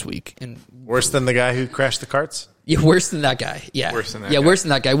having a worse week, and Worse than the guy who crashed the carts? yeah, worse than that guy. Yeah, Worse than that yeah, guy. worse than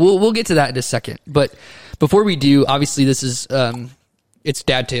that guy. We'll get to that in a second. But before we do, obviously this is it's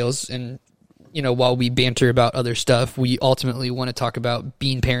Dad Tales, and while we banter about other stuff, we ultimately want to talk about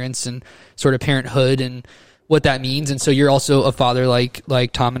being parents and sort of parenthood and what that means. And so you're also a father like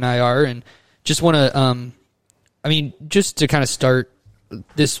Tom and I are, and just want to just to kind of start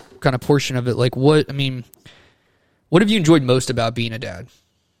this kind of portion of it, like what have you enjoyed most about being a dad?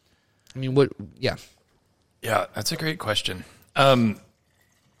 Yeah, that's a great question. I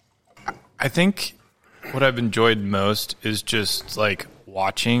think what I've enjoyed most is just like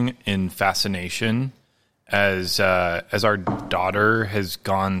watching in fascination as our daughter has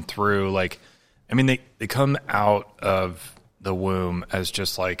gone through they come out of the womb as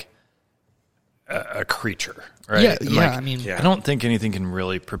just like a creature, right? Yeah, And I don't think anything can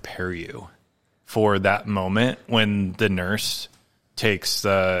really prepare you for that moment when the nurse takes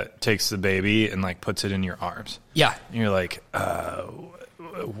the baby and like puts it in your arms. yeah. And you're like,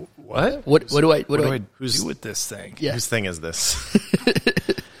 what? What do I do with this thing? Yeah. Whose thing is this?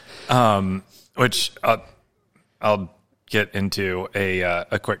 Which I'll get into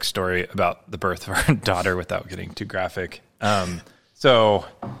a quick story about the birth of our daughter without getting too graphic. So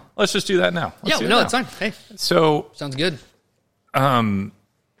let's just do that now. It's fine. Hey, So sounds good.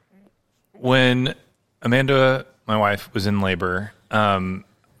 when Amanda, my wife, was in labor,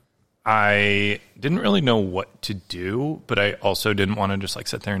 I didn't really know what to do, but I also didn't want to just like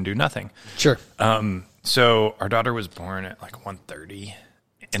sit there and do nothing. Sure. So our daughter was born at like 1:30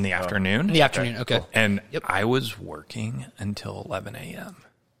 in the afternoon. In the afternoon, okay. And Yep. I was working until 11 a.m.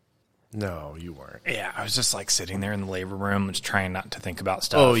 No, you weren't. Yeah, I was just like sitting there in the labor room, just trying not to think about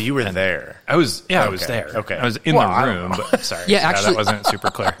stuff. Oh, you were there. I was Okay, there. okay. I was in Well, the I don't room, know. but sorry. Yeah, actually- that wasn't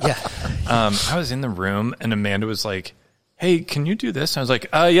super clear. Yeah. I was in the room, and Amanda was like, hey, can you do this? I was like,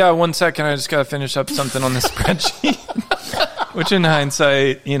 yeah, 1 second. I just got to finish up something on the spreadsheet. Which in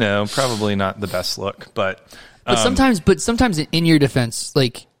hindsight, probably not the best look, but sometimes in your defense,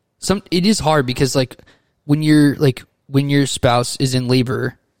 like it is hard because like when your spouse is in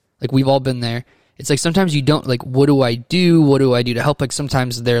labor, like we've all been there. It's like sometimes you don't like, what do I do? What do I do to help? Like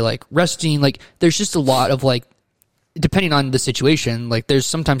sometimes they're like resting. Like there's just a lot of like, depending on the situation, like there's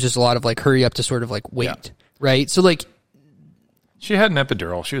sometimes just a lot of like hurry up to sort of like wait, right? So like, she had an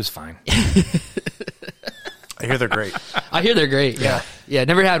epidural. She was fine. I hear they're great. I hear they're great. Yeah.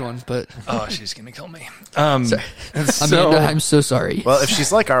 Never had one, but She's gonna kill me. Amanda, I'm so sorry. Well, if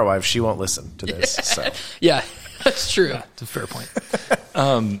she's like our wife, she won't listen to this. So yeah, that's true. It's a fair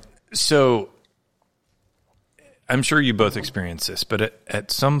point. So I'm sure you both experienced this, but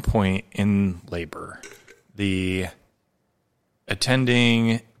at some point in labor, the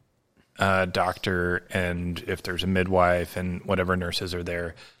attending doctor and if there's a midwife and whatever nurses are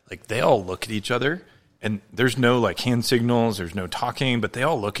there, like they all look at each other and there's no like hand signals, there's no talking, but they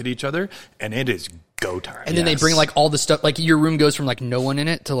all look at each other and it is go time. And then they bring like all the stuff, like your room goes from like no one in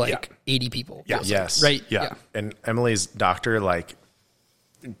it to like 80 people. Yeah. Yes. Right. Yeah. And Emily's doctor like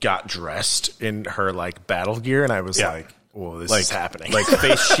got dressed in her like battle gear, and I was like, "Whoa, this is happening!" Like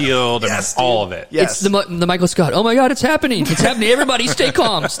face shield and all of it. Yes. It's the Michael Scott. Oh my God, it's happening! It's happening! Everybody, stay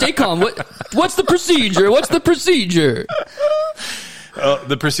calm! Stay calm! What's the procedure? What's the procedure?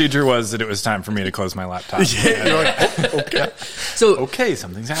 The procedure was that it was time for me to close my laptop. Okay. So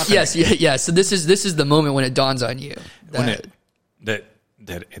Something's happening. yes, yeah. So this is the moment when it dawns on you that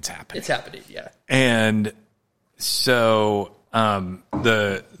it's happening. it's happening. Yeah. And so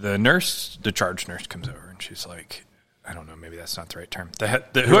the nurse, the charge nurse, comes over and she's like, I don't know, maybe that's not the right term.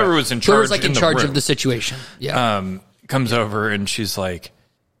 Whoever was in charge, Whoever's like in charge room, of the situation. Yeah. comes over and she's like,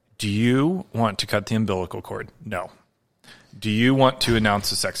 "Do you want to cut the umbilical cord?" "No." "Do you want to announce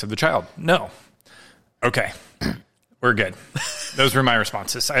the sex of the child?" "No." "Okay, we're good." Those were my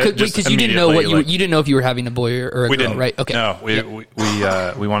responses. Because you didn't know you didn't know if you were having a boy or a we girl, didn't. right? Okay. No,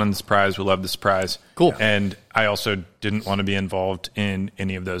 we wanted the surprise. We loved the surprise. Cool. And I also didn't want to be involved in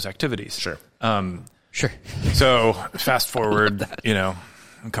any of those activities. Sure. Sure. So fast forward, a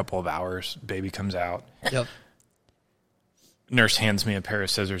couple of hours, baby comes out. Yep. Nurse hands me a pair of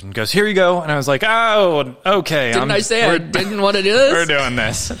scissors and goes, "Here you go." And I was like, "Oh, okay." Didn't I say I didn't want to do this? We're doing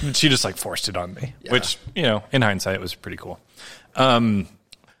this. And she just like forced it on me, which, in hindsight, was pretty cool. And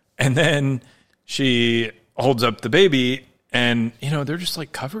then she holds up the baby and, they're just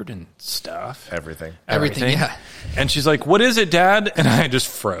like covered in stuff. Everything, yeah. And she's like, "What is it, Dad?" And I just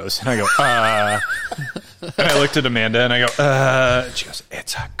froze. And I go, And I looked at Amanda and I go, And she goes,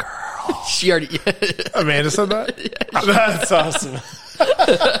 "It's a girl." She already. Amanda said that? Yeah. That's awesome.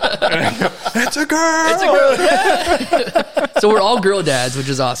 It's a girl. It's a girl. So we're all girl dads, which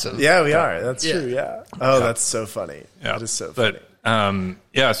is awesome. Yeah, we are. That's true. Yeah. Oh, that's so funny. Yeah. That is so funny.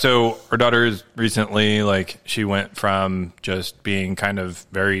 But so our daughter is recently, like, she went from just being kind of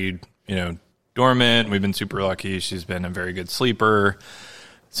very, dormant. We've been super lucky. She's been a very good sleeper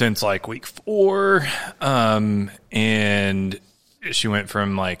since like week 4. And she went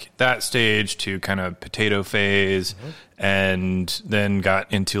from like that stage to kind of potato phase, and then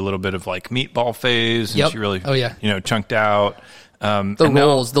got into a little bit of like meatball phase. And she really, chunked out.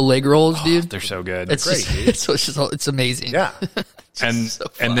 The leg rolls, dude. They're so good. It's great. It's amazing. Yeah. And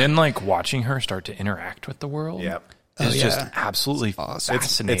then like watching her start to interact with the world. Yep. Is just absolutely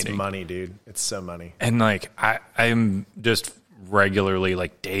fascinating. It's money, dude. It's so money. And like I'm just regularly,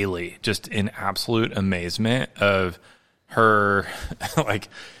 like daily, just in absolute amazement of her like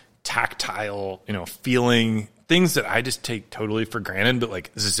tactile, feeling things that I just take totally for granted, but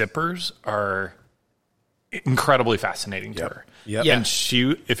like zippers are incredibly fascinating to her. Yep. And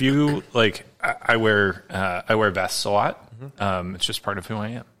if you like, I wear vests a lot. It's just part of who I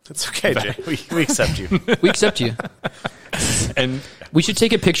am. It's okay, Jay. We accept you. We accept you. And we should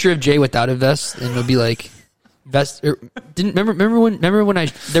take a picture of Jay without a vest, and it'll be like vest. Remember when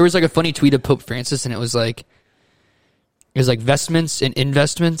there was like a funny tweet of Pope Francis, and it was like vestments and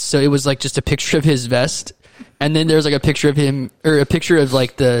investments. So it was like just a picture of his vest, and then there's like a picture of him, or a picture of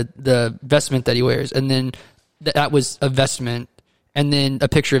like the vestment that he wears, and then that was a vestment, and then a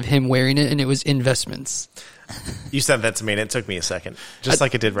picture of him wearing it, and it was investments. You sent that to me, and it took me a second, just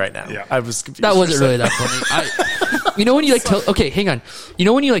like it did right now. Yeah. I was confused. That wasn't really that funny. When you like tell, okay, hang on.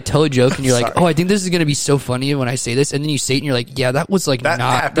 When you like tell a joke and you're like, "Oh, I think this is going to be so funny when I say this," and then you say it and you're like, "Yeah, that was like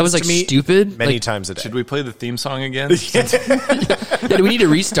that was like stupid." Many like, times a day. should we play the theme song again? Yeah, do we need to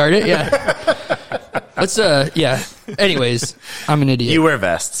restart it? Yeah. Let's yeah. Anyways, I'm an idiot. You wear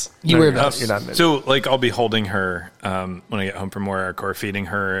vests. You wear vests. You're not an idiot. So, like, I'll be holding her when I get home from work or feeding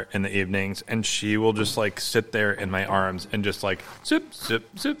her in the evenings, and she will just, like, sit there in my arms and just, like, zip, zip,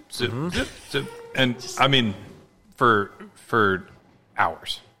 zip, zip, zip, zip. And, I mean, for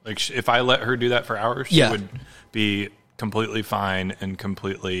hours. Like, if I let her do that for hours, she would be completely fine and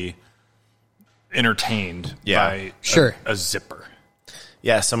completely entertained by a zipper.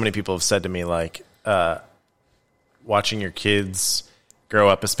 Yeah, so many people have said to me, like, watching your kids grow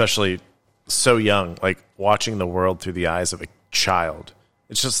up, especially so young, like watching the world through the eyes of a child.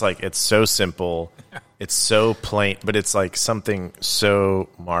 It's just like, it's so simple. It's so plain, but it's like something so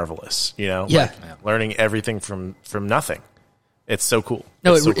marvelous, you know? Yeah. Like learning everything from nothing. It's so cool.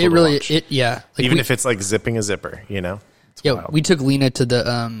 No, it's so it cool to really, watch. yeah. Like Even if it's like zipping a zipper, you know? It's yeah, wild. we took Lena to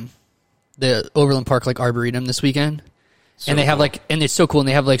the Overland Park, like, Arboretum this weekend. And they have like, and it's so cool. And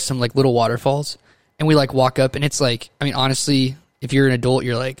they have like some like little waterfalls, and we like walk up, and it's like, I mean, honestly, if you're an adult,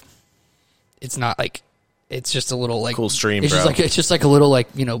 you're like, it's not like, it's just a little like cool stream. It's bro. it's just like a little like,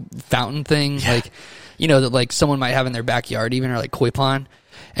 you know, fountain thing, like, you know, that like someone might have in their backyard, even, or like koi pond.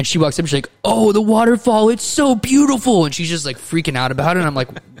 And she walks up, and she's like, "Oh, the waterfall, it's so beautiful," and she's just like freaking out about it. And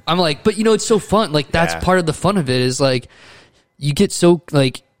I'm like, but you know, it's so fun. Like that's part of the fun of it is like you get so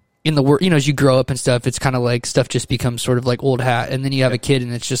like. In the work, you know, as you grow up and stuff, it's kind of like stuff just becomes sort of like old hat, and then you have a kid,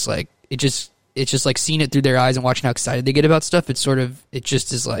 and it's just like it's just like seeing it through their eyes and watching how excited they get about stuff. It's sort of, it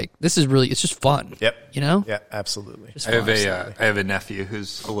just is like, this is really, it's just fun. Yep. You know? Yeah, absolutely. I have a nephew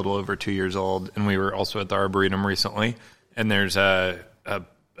who's a little over 2 years old, and we were also at the Arboretum recently, and there's a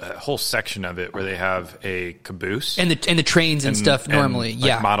whole section of it where they have a caboose and the trains and stuff normally,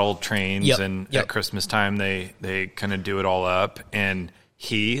 like model trains, and Yep. at Christmas time they kind of do it all up, and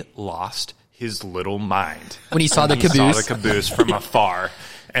he lost his little mind when he saw the caboose. Saw the caboose from afar,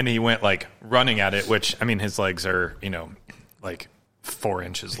 and he went like running at it. Which, I mean, his legs are, you know, like 4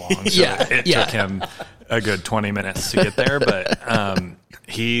 inches long, so it took him a good 20 minutes to get there. But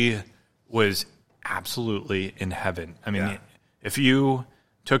he was absolutely in heaven. I mean, if you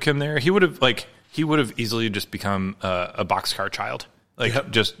took him there, he would have easily just become a boxcar child.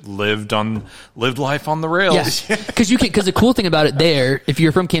 Like, just lived life on the rails. Yeah, because the cool thing about it there, if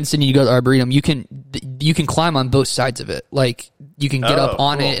you're from Kansas City and you go to the Arboretum, you can climb on both sides of it. Like, you can get up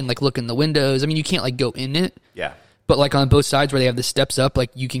on it and like look in the windows. I mean, you can't like go in it. Yeah. But like on both sides where they have the steps up, like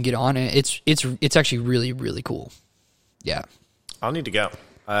you can get on it. It's actually really, really cool. Yeah. I'll need to go.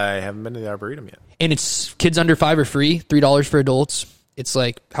 I haven't been to the Arboretum yet. And it's kids under 5 are free, $3 for adults. It's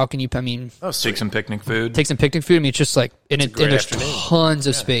like, how can you, I mean, Take some picnic food. take some picnic food. I mean, it's just like, and there's afternoon. tons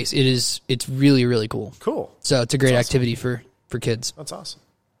of space. It's really, really cool. Cool. So it's a great activity for kids. That's awesome.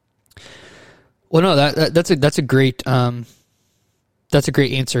 Well, no, that's a great answer.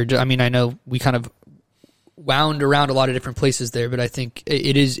 I mean, I know we kind of wound around a lot of different places there, but I think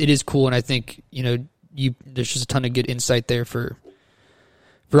it is cool, and I think, you know, there's just a ton of good insight there for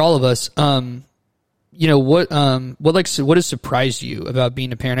all of us. You know, what has surprised you about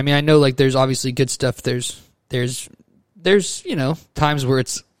being a parent? I mean, I know like there's obviously good stuff. There's you know, times where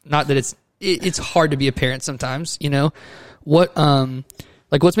it's not that it's hard to be a parent sometimes, you know.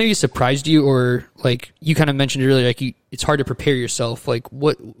 What's maybe surprised you, or like you kind of mentioned earlier, like it's hard to prepare yourself. Like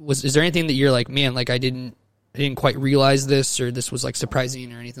is there anything that you're like, man, like I didn't quite realize this, or this was like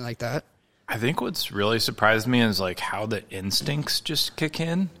surprising or anything like that? I think what's really surprised me is like how the instincts just kick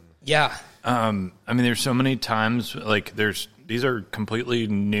in. Yeah. I mean, there's so many times like these are completely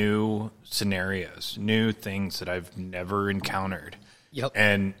new scenarios, new things that I've never encountered. Yep.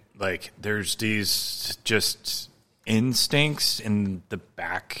 And like there's these just instincts in the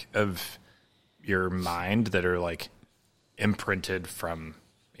back of your mind that are like imprinted from,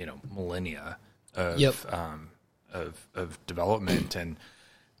 you know, millennia of of development, and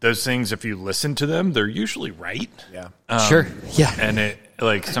those things, if you listen to them, they're usually right. Yeah. Sure. Yeah. And it,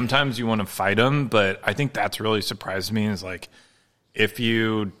 like, sometimes you want to fight them, but I think that's really surprised me is like, if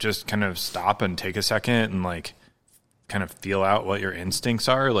you just kind of stop and take a second and like kind of feel out what your instincts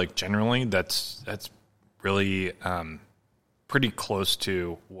are, like generally that's really pretty close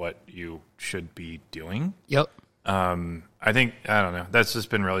to what you should be doing. Yep. I think, I don't know, that's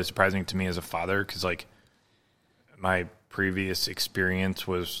just been really surprising to me as a father, because like my previous experience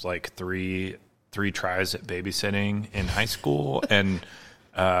was like three tries at babysitting in high school, and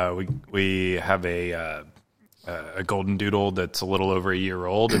we have a golden doodle that's a little over a year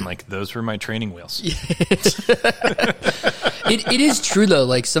old, and like those were my training wheels. It is true though.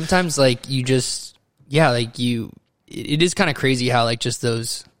 Like sometimes, like you just, it is kind of crazy how like just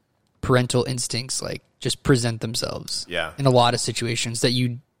those parental instincts like just present themselves. Yeah. In a lot of situations that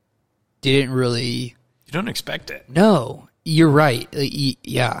you didn't really You don't expect it. No, you're right.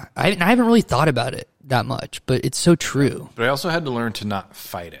 Yeah. I haven't really thought about it that much, but it's so true. But I also had to learn to not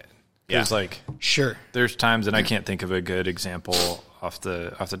fight it. Yeah. It's like, Sure. there's times, and I can't think of a good example off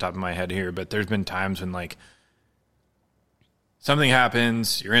the top of my head here, but there's been times when like something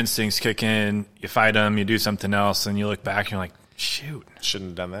happens, your instincts kick in, you fight them, you do something else, and you look back and you're like, shoot,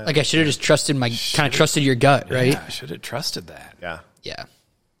 Shouldn't have done that. Like I should have just trusted trusted your gut, right? yeah, I should have trusted that. yeah. Yeah.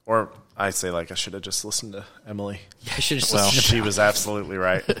 Or I say like I should have just listened to Emily. I should have Well, she was absolutely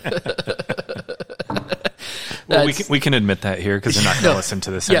right. Well, we can admit that here because they're not going to listen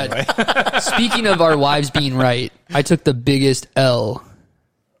to this anyway. Speaking of our wives being right, I took the biggest L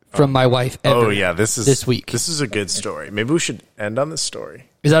from my wife ever. Oh yeah, this week. This is a good story. Maybe we should end on this story.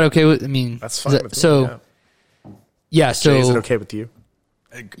 Is that okay with? I mean, That's fine. With so. me, yeah. Yeah, so Jay, is it okay with you?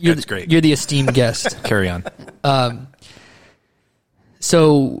 That's great. You're the esteemed guest. Carry on.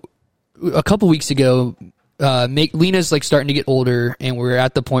 So a couple weeks ago, Lena's like starting to get older, and we're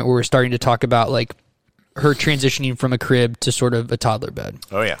at the point where we're starting to talk about like her transitioning from a crib to sort of a toddler bed.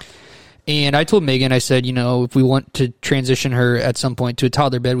 Oh yeah. And I told Megan, I said, if we want to transition her at some point to a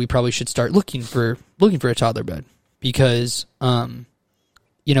toddler bed, we probably should start looking for a toddler bed because,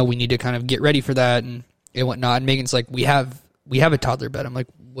 we need to kind of get ready for that and whatnot. And Megan's like, we have a toddler bed. I'm like,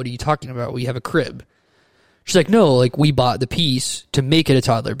 what are you talking about? We have a crib. She's like, no, like we bought the piece to make it a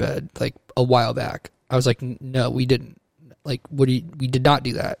toddler bed like a while back. I was like, no, we didn't. Like, we did not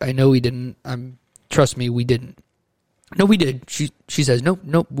do that. I know we didn't. Trust me, we didn't. No, we did. She says, nope,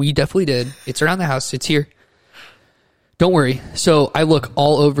 we definitely did. It's around the house. It's here. Don't worry. So I look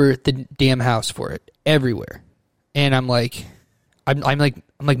all over the damn house for it, everywhere, and I'm like,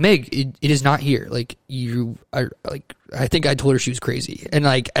 Meg, it is not here. Like you are like. I think I told her she was crazy, which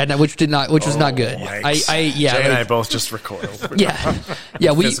was not good. Yikes. Jay and I both just recoiled. Yeah.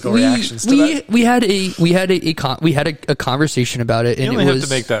 Physical reactions to that? We had a conversation about it, and You only it have was to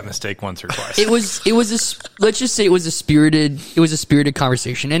make that mistake once or twice. let's just say it was a spirited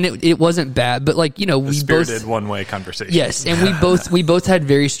conversation, and it wasn't bad, but like we spirited both one-way conversation. yes, and we both had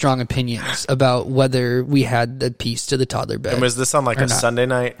very strong opinions about whether we had the piece to the toddler bed. And was this on like a not. Sunday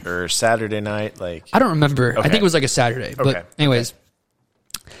night or Saturday night? Like I don't remember. I Okay. think it was like a Saturday. Okay. But anyways,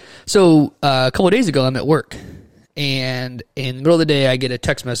 so a couple of days ago, I'm at work, and in the middle of the day, I get a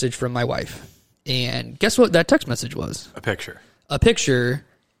text message from my wife. And guess what that text message was? A picture A picture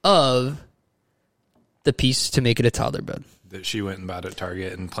of the piece to make it a toddler bed. that she went and bought at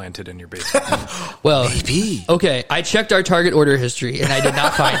Target and planted in your basement. Well, maybe. okay, I checked our Target order history, and I did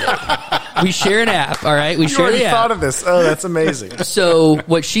not find it. We share an app, all right? We You share already the app. thought of this. Oh, that's amazing. So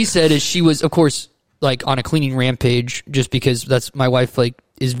what she said is she was, of course, like on a cleaning rampage, just because that's my wife. Like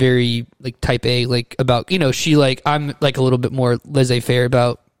is very like type A, like about she like I'm like a little bit more laissez-faire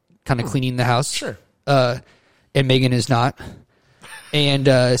about kind of cleaning the house. Sure. And Megan is not. And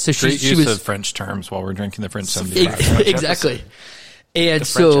so Great she use was of French terms while we're drinking the French 75. exactly. And French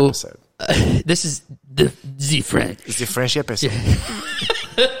so episode. this is the French. It's the French episode.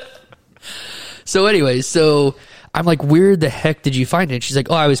 So anyways, so I'm like, where the heck did you find it? She's like,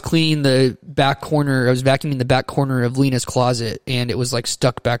 oh, I was cleaning the back corner. I was vacuuming the back corner of Lena's closet, and it was like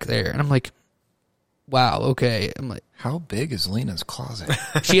stuck back there. And I'm like, wow, okay. I'm like, How big is Lena's closet?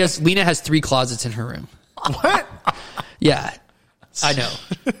 Lena has 3 closets in her room. What? Yeah, I know.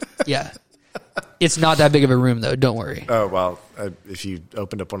 Yeah. It's not that big of a room, though. Don't worry. Oh, well, if you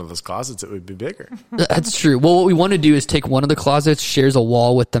opened up one of those closets, it would be bigger. That's true. Well, what we want to do is take one of the closets, shares a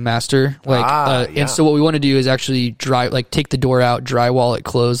wall with the master. Yeah. And so what we want to do is actually take the door out, drywall it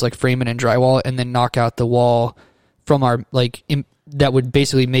closed, like frame it and drywall it, and then knock out the wall from our, that would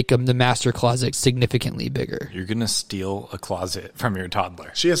basically make the master closet significantly bigger. You're going to steal a closet from your toddler.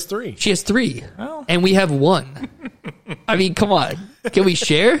 She has 3. She has 3, Oh. and we have 1. I mean, come on. Can we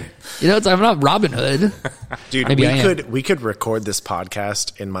share? I'm not Robin Hood. Dude, Maybe I am. we could record this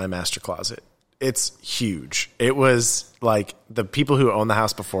podcast in my master closet. It's huge. It was like the people who own the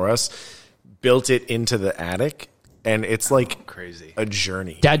house before us built it into the attic, and it's like Crazy. a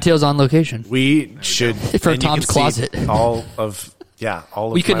journey. Dad Tales on location. We should From and you Tom's can see closet. all of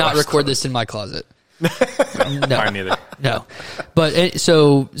We could my not wife's record this in my closet. Mine neither. No. But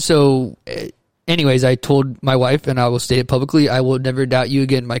anyways, I told my wife, and I will state it publicly, I will never doubt you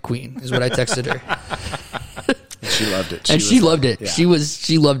again, my queen, is what I texted her. She loved it. And she loved it. Yeah.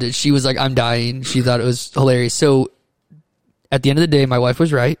 She loved it. She was like, I'm dying. She thought it was hilarious. So at the end of the day, my wife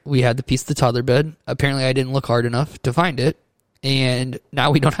was right. We had the piece of the toddler bed. Apparently I didn't look hard enough to find it. And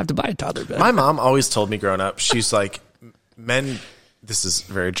now we don't have to buy a toddler bed. My mom always told me growing up, she's like, men, this is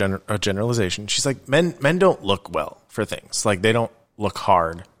very a generalization. She's like, men don't look well for things. Like they don't look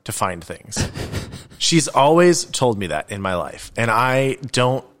hard to find things. She's always told me that in my life, and I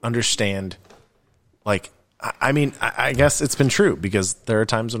don't understand. Like, I mean, I guess it's been true because there are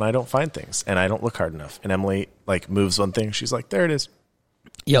times when I don't find things and I don't look hard enough. And Emily like moves one thing, she's like, "There it is."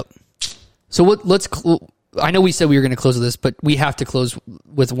 Yep. So let's. I know we said we were going to close with this, but we have to close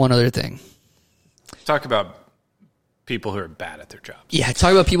with one other thing. Talk about people who are bad at their jobs. Yeah,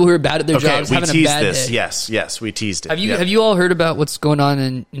 talk about people who are bad at their jobs, we having a teased bad this. day. Yes, we teased it. Have you all heard about what's going on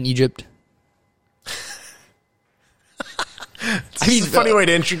in Egypt? I mean, it's a funny way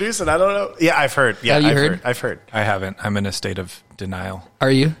to introduce it. I don't know. Yeah, I've heard. Yeah, Have you heard? I've heard. I haven't. I'm in a state of denial. Are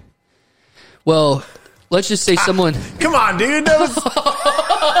you? Well, let's just say someone. Come on, dude. That was...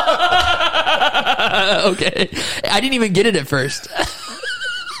 Okay, I didn't even get it at first.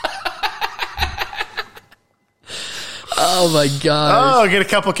 Oh my god! Oh, get a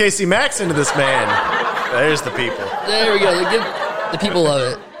couple Casey Max into this man. There's the people. There we go. The people love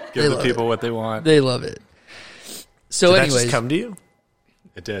it. Give the people what they want. They love it. So, Did that anyways, just come to you?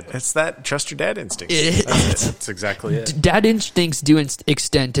 It did. It's that trust your dad instinct. That's exactly it. dad instincts do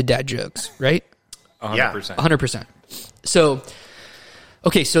extend to dad jokes, right? 100%. 100%. So,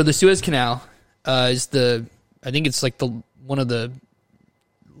 okay, so the Suez Canal is I think it's like one of the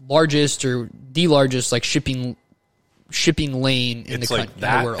largest or the largest like shipping lane in It's the like country,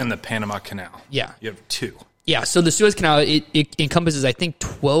 that in the world. and the Panama Canal. Yeah. You have two. Yeah, so the Suez Canal, it encompasses, I think,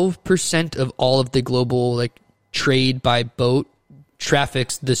 12% of all of the global like trade by boat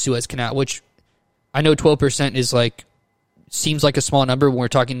traffics the Suez Canal, which I know 12% is like, seems like a small number when we're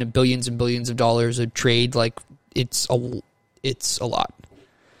talking to billions and billions of dollars of trade. Like, it's a lot.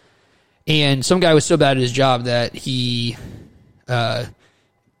 And some guy was so bad at his job that he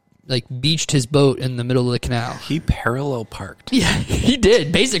like beached his boat in the middle of the canal. He parallel parked. Yeah, he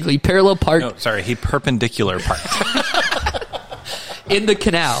did. Basically, parallel parked. No, sorry, he perpendicular parked. In the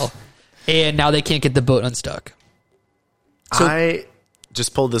canal, and now they can't get the boat unstuck. So, I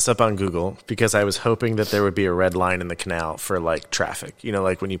just pulled this up on Google because I was hoping that there would be a red line in the canal for like traffic. You know,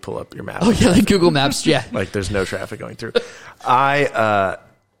 like when you pull up your map. oh yeah, like Google Maps. Yeah, Like there's no traffic going through. I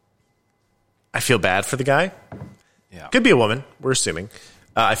feel bad for the guy. Yeah. Could be a woman. We're assuming.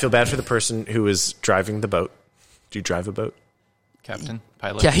 I feel bad for the person who is driving the boat. Do you drive a boat? Captain,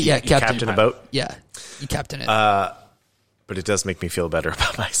 pilot. yeah, You captain a boat? Yeah, you captain it. But it does make me feel better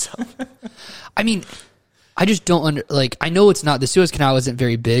about myself. I mean, I just don't I know it's not, the Suez Canal isn't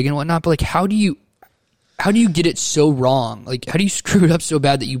very big and whatnot, but like, how do you get it so wrong? Like, how do you screw it up so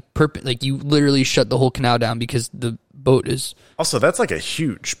bad that you you literally shut the whole canal down because the boat is. Also, that's like a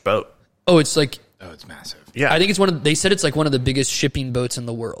huge boat. Oh, it's like. Oh, it's massive. Yeah. I think it's they said it's like one of the biggest shipping boats in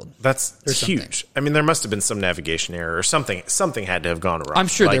the world. That's something. huge. I mean, there must have been some navigation error or something. Something had to have gone wrong. I'm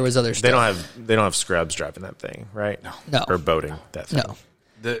sure there was other They don't have scrubs driving that thing, right? No. Or boating that thing.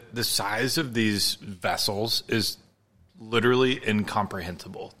 No. The size of these vessels is literally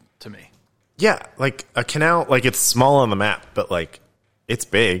incomprehensible to me. Yeah, like a canal, like it's small on the map, but like it's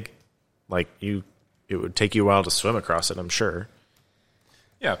big. Like it would take you a while to swim across it, I'm sure.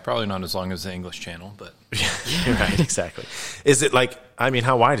 Yeah, probably not as long as the English Channel, but Right, exactly. Is it like, I mean,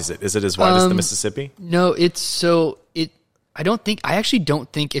 how wide is it? Is it as wide as the Mississippi? No, I actually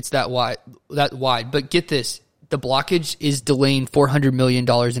don't think it's that wide, but get this. The blockage is delaying $400 million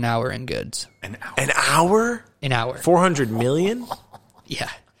an hour in goods. an hour. An hour? An hour. 400 million? Yeah.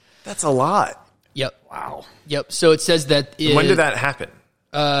 That's a lot. Yep. Wow. Yep. So it says that When did that happen?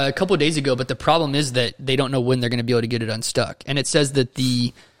 a couple of days ago, but the problem is that they don't know when they're going to be able to get it unstuck. And it says that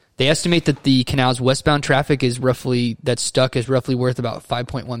they estimate that the canal's westbound traffic that's stuck is roughly worth about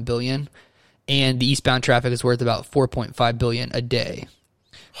 5.1 billion, and the eastbound traffic is worth about 4.5 billion a day.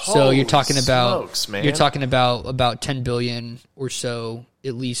 So you're talking about smokes, man. you're talking about 10 billion or so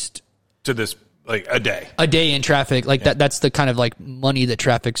at least To this, like, a day. in traffic. Like that's the kind of like money that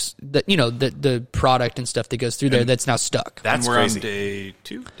traffic's that the product and stuff that goes through there that's now stuck. That's And we're crazy. on day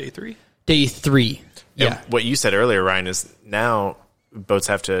 2, day 3? Day 3. And Yeah. what you said earlier, Ryan, is now boats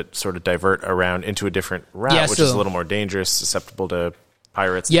have to sort of divert around into a different route, Yeah, which is so- a little more dangerous, susceptible to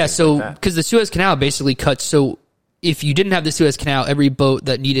pirates. And Yeah, things so like that. because the Suez Canal basically cuts, so if you didn't have the Suez Canal, every boat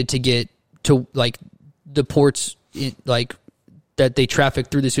that needed to get to like the ports that they traffic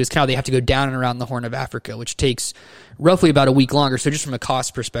through the Suez Canal, they have to go down and around the Horn of Africa, which takes roughly about a week longer. So just from a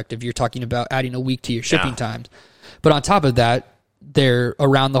cost perspective, you're talking about adding a week to your shipping times. But on top of that, they're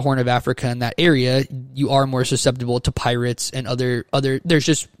around the Horn of Africa in that area, you are more susceptible to pirates and other there's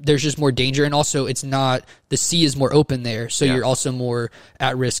just more danger, and also the sea is more open there, so you're also more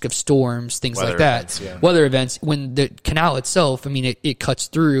at risk of storms, things Weather like that. events, yeah. Weather events, when the canal itself, I mean it cuts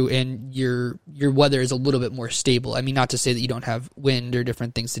through and your weather is a little bit more stable. I mean, not to say that you don't have wind or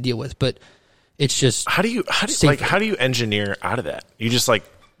different things to deal with, but It's just How do you engineer out of that? You just like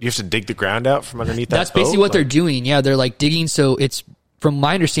you have to dig the ground out from underneath that. That's basically what they're doing. Yeah, they're like digging. So it's, from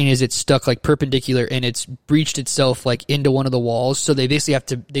my understanding, is it's stuck like perpendicular and it's breached itself like into one of the walls. So they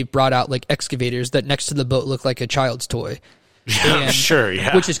basically they've brought out like excavators that next to the boat look like a child's toy. Yeah, sure,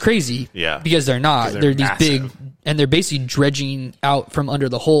 yeah. Which is crazy. Yeah. Because they're not. They're these massive. big, and they're basically dredging out from under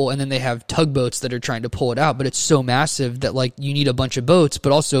the hole, and then they have tugboats that are trying to pull it out. But it's so massive that like you need a bunch of boats,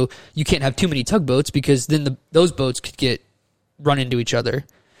 but also you can't have too many tugboats because then those boats could run into each other.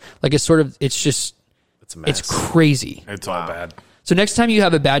 Like it's a mess. It's crazy. It's all bad. So next time you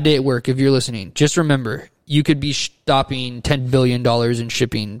have a bad day at work, if you're listening, just remember you could be stopping $10 billion in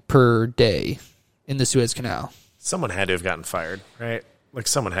shipping per day in the Suez Canal. Someone had to have gotten fired, right? Like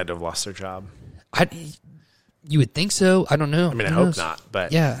someone had to have lost their job. You would think so. I don't know. I mean, I hope not,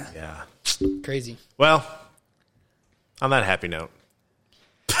 but yeah, crazy. Well, on that happy note,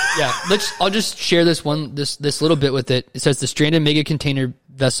 yeah. I'll just share this little bit with it. It says the stranded mega container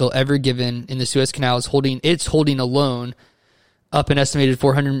vessel ever given in the Suez Canal is holding alone up an estimated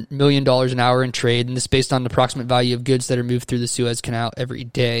 $400 million an hour in trade, and this based on the approximate value of goods that are moved through the Suez Canal every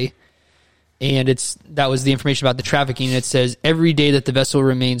day. And that was the information about the trafficking. It says every day that the vessel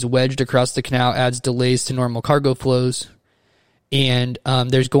remains wedged across the canal adds delays to normal cargo flows, and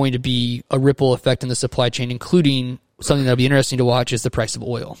there's going to be a ripple effect in the supply chain, including something that'll be interesting to watch is the price of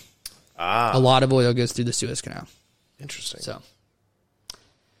oil. A lot of oil goes through the Suez Canal. Interesting. So,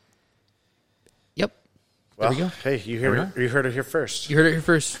 yep. Well, there we go. Hey, you heard it here first. You heard it here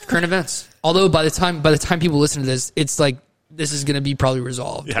first. Current events. Although by the time people listen to this, it's like this is going to be probably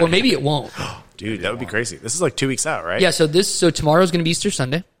resolved, or maybe it won't. Dude, that would be crazy. This is like 2 weeks out, right? Yeah. So tomorrow's going to be Easter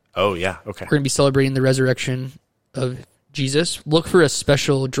Sunday. Oh yeah. Okay. We're going to be celebrating the resurrection of Jesus. Look for a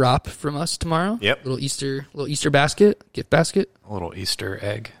special drop from us tomorrow. Yep. Little Easter basket, gift basket. A little Easter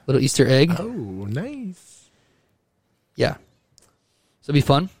egg. Little Easter egg. Oh, nice. Yeah. So it'll be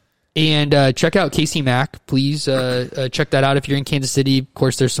fun. And check out Casey Mack. Please check that out if you're in Kansas City. Of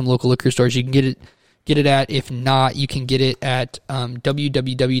course, there's some local liquor stores you can get it at. If not, you can get it at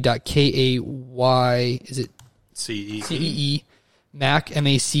www.kay, is it CEE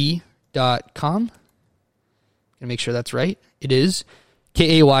mac.com. Gonna make sure that's right. It is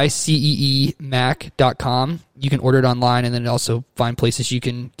KAYCEE mac.com. You can order it online and then also find places you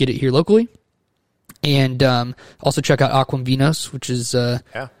can get it here locally. And also check out Aquam Vinos, which is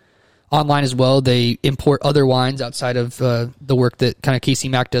online as well. They import other wines outside of the work that kind of Casey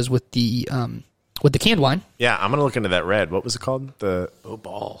Mack does with the canned wine. Yeah, I'm gonna look into that red. What was it called? The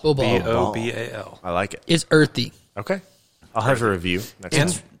Bobal. Bobal. I like it. It's earthy. Okay, I'll have a review next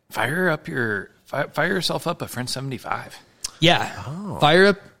And time. fire yourself up a French 75. Yeah. Fire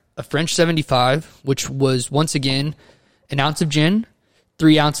up a French 75, which was, once again, an ounce of gin,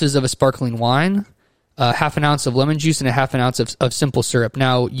 3 ounces of a sparkling wine, half an ounce of lemon juice, and a half an ounce of simple syrup.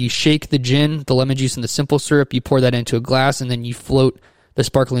 Now, you shake the gin, the lemon juice, and the simple syrup. You pour that into a glass, and then you float the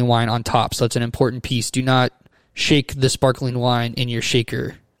sparkling wine on top. So it's an important piece. Do not shake the sparkling wine in your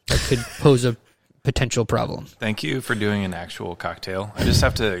shaker. That could pose a potential problem. Thank you for doing an actual cocktail. I just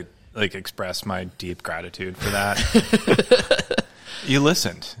have to express my deep gratitude for that. You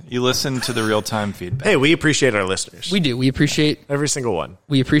listened to the real-time feedback. Hey, we appreciate our listeners. We do. We appreciate Every single one.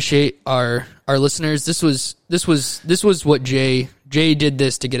 We appreciate our listeners. This was what Jay did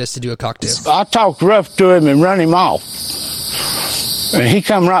this to get us to do a cocktail. I talked rough to him and run him off. And he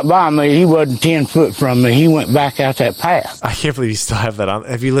come right by me. He wasn't 10 foot from me. He went back out that path. I can't believe you still have that on.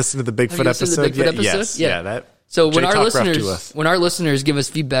 Have you listened to the Bigfoot episode? Yes. Yeah. That. So Jay when our talked rough to listeners us. when our listeners give us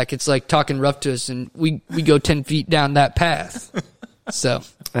feedback, it's like talking rough to us, and we go 10 feet down that path. So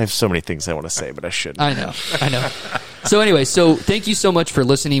I have so many things I want to say, but I shouldn't. I know. So anyway, thank you so much for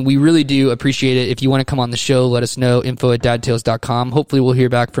listening. We really do appreciate it. If you want to come on the show, let us know, info@dadtales.com. Hopefully we'll hear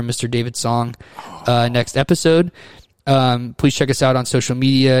back from Mr. David Song next episode. Please check us out on social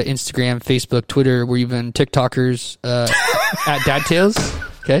media, Instagram, Facebook, Twitter. We're even TikTokers at DadTales.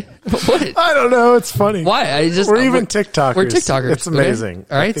 Okay. What? I don't know. It's funny. Why? We're even TikTokers. We're TikTokers. It's amazing. Okay?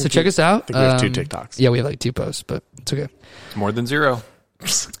 All right. So check us out. I think we have 2 TikToks. Yeah, we have 2 posts, but it's okay. It's more than 0.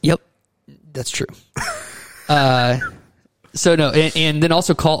 Yep. That's true. So no, and then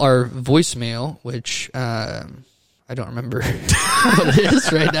also call our voicemail, which I don't remember what it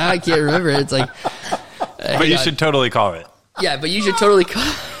is right now. I can't remember it. It's like, But you should totally call it. Yeah, but you should totally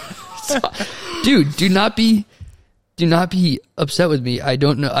call. Dude, do not be upset with me. I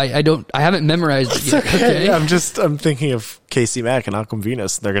don't know. I haven't memorized it yet. Okay. Yeah, I'm thinking of Casey Mack and Aquam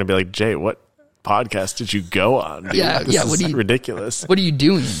Venus. They're going to be like, Jay, what podcast did you go on? Dude? Yeah, This yeah, is what do you- ridiculous. What are you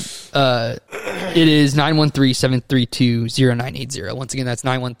doing? It is 913-732-0980. Once again, that's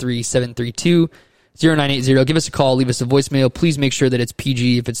 913-732-0980. Give us a call. Leave us a voicemail. Please make sure that it's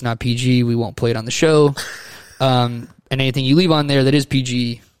PG. If it's not PG, we won't play it on the show. And anything you leave on there that is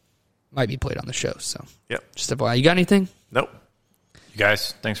PG might be played on the show. So, Yep. just FYI. You got anything? Nope. You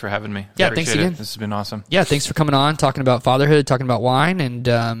guys, thanks for having me. Yeah, Appreciate thanks again. it. This has been awesome. Yeah, thanks for coming on, talking about fatherhood, talking about wine,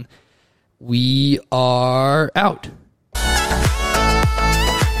 and we are out.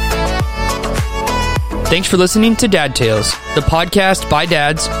 Thanks for listening to Dad Tales, the podcast by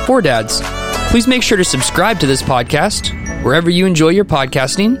dads for dads. Please make sure to subscribe to this podcast wherever you enjoy your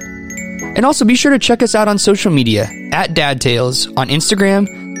podcasting. And also be sure to check us out on social media at Dad Tales on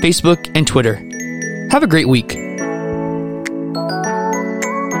Instagram, Facebook, and Twitter. Have a great week.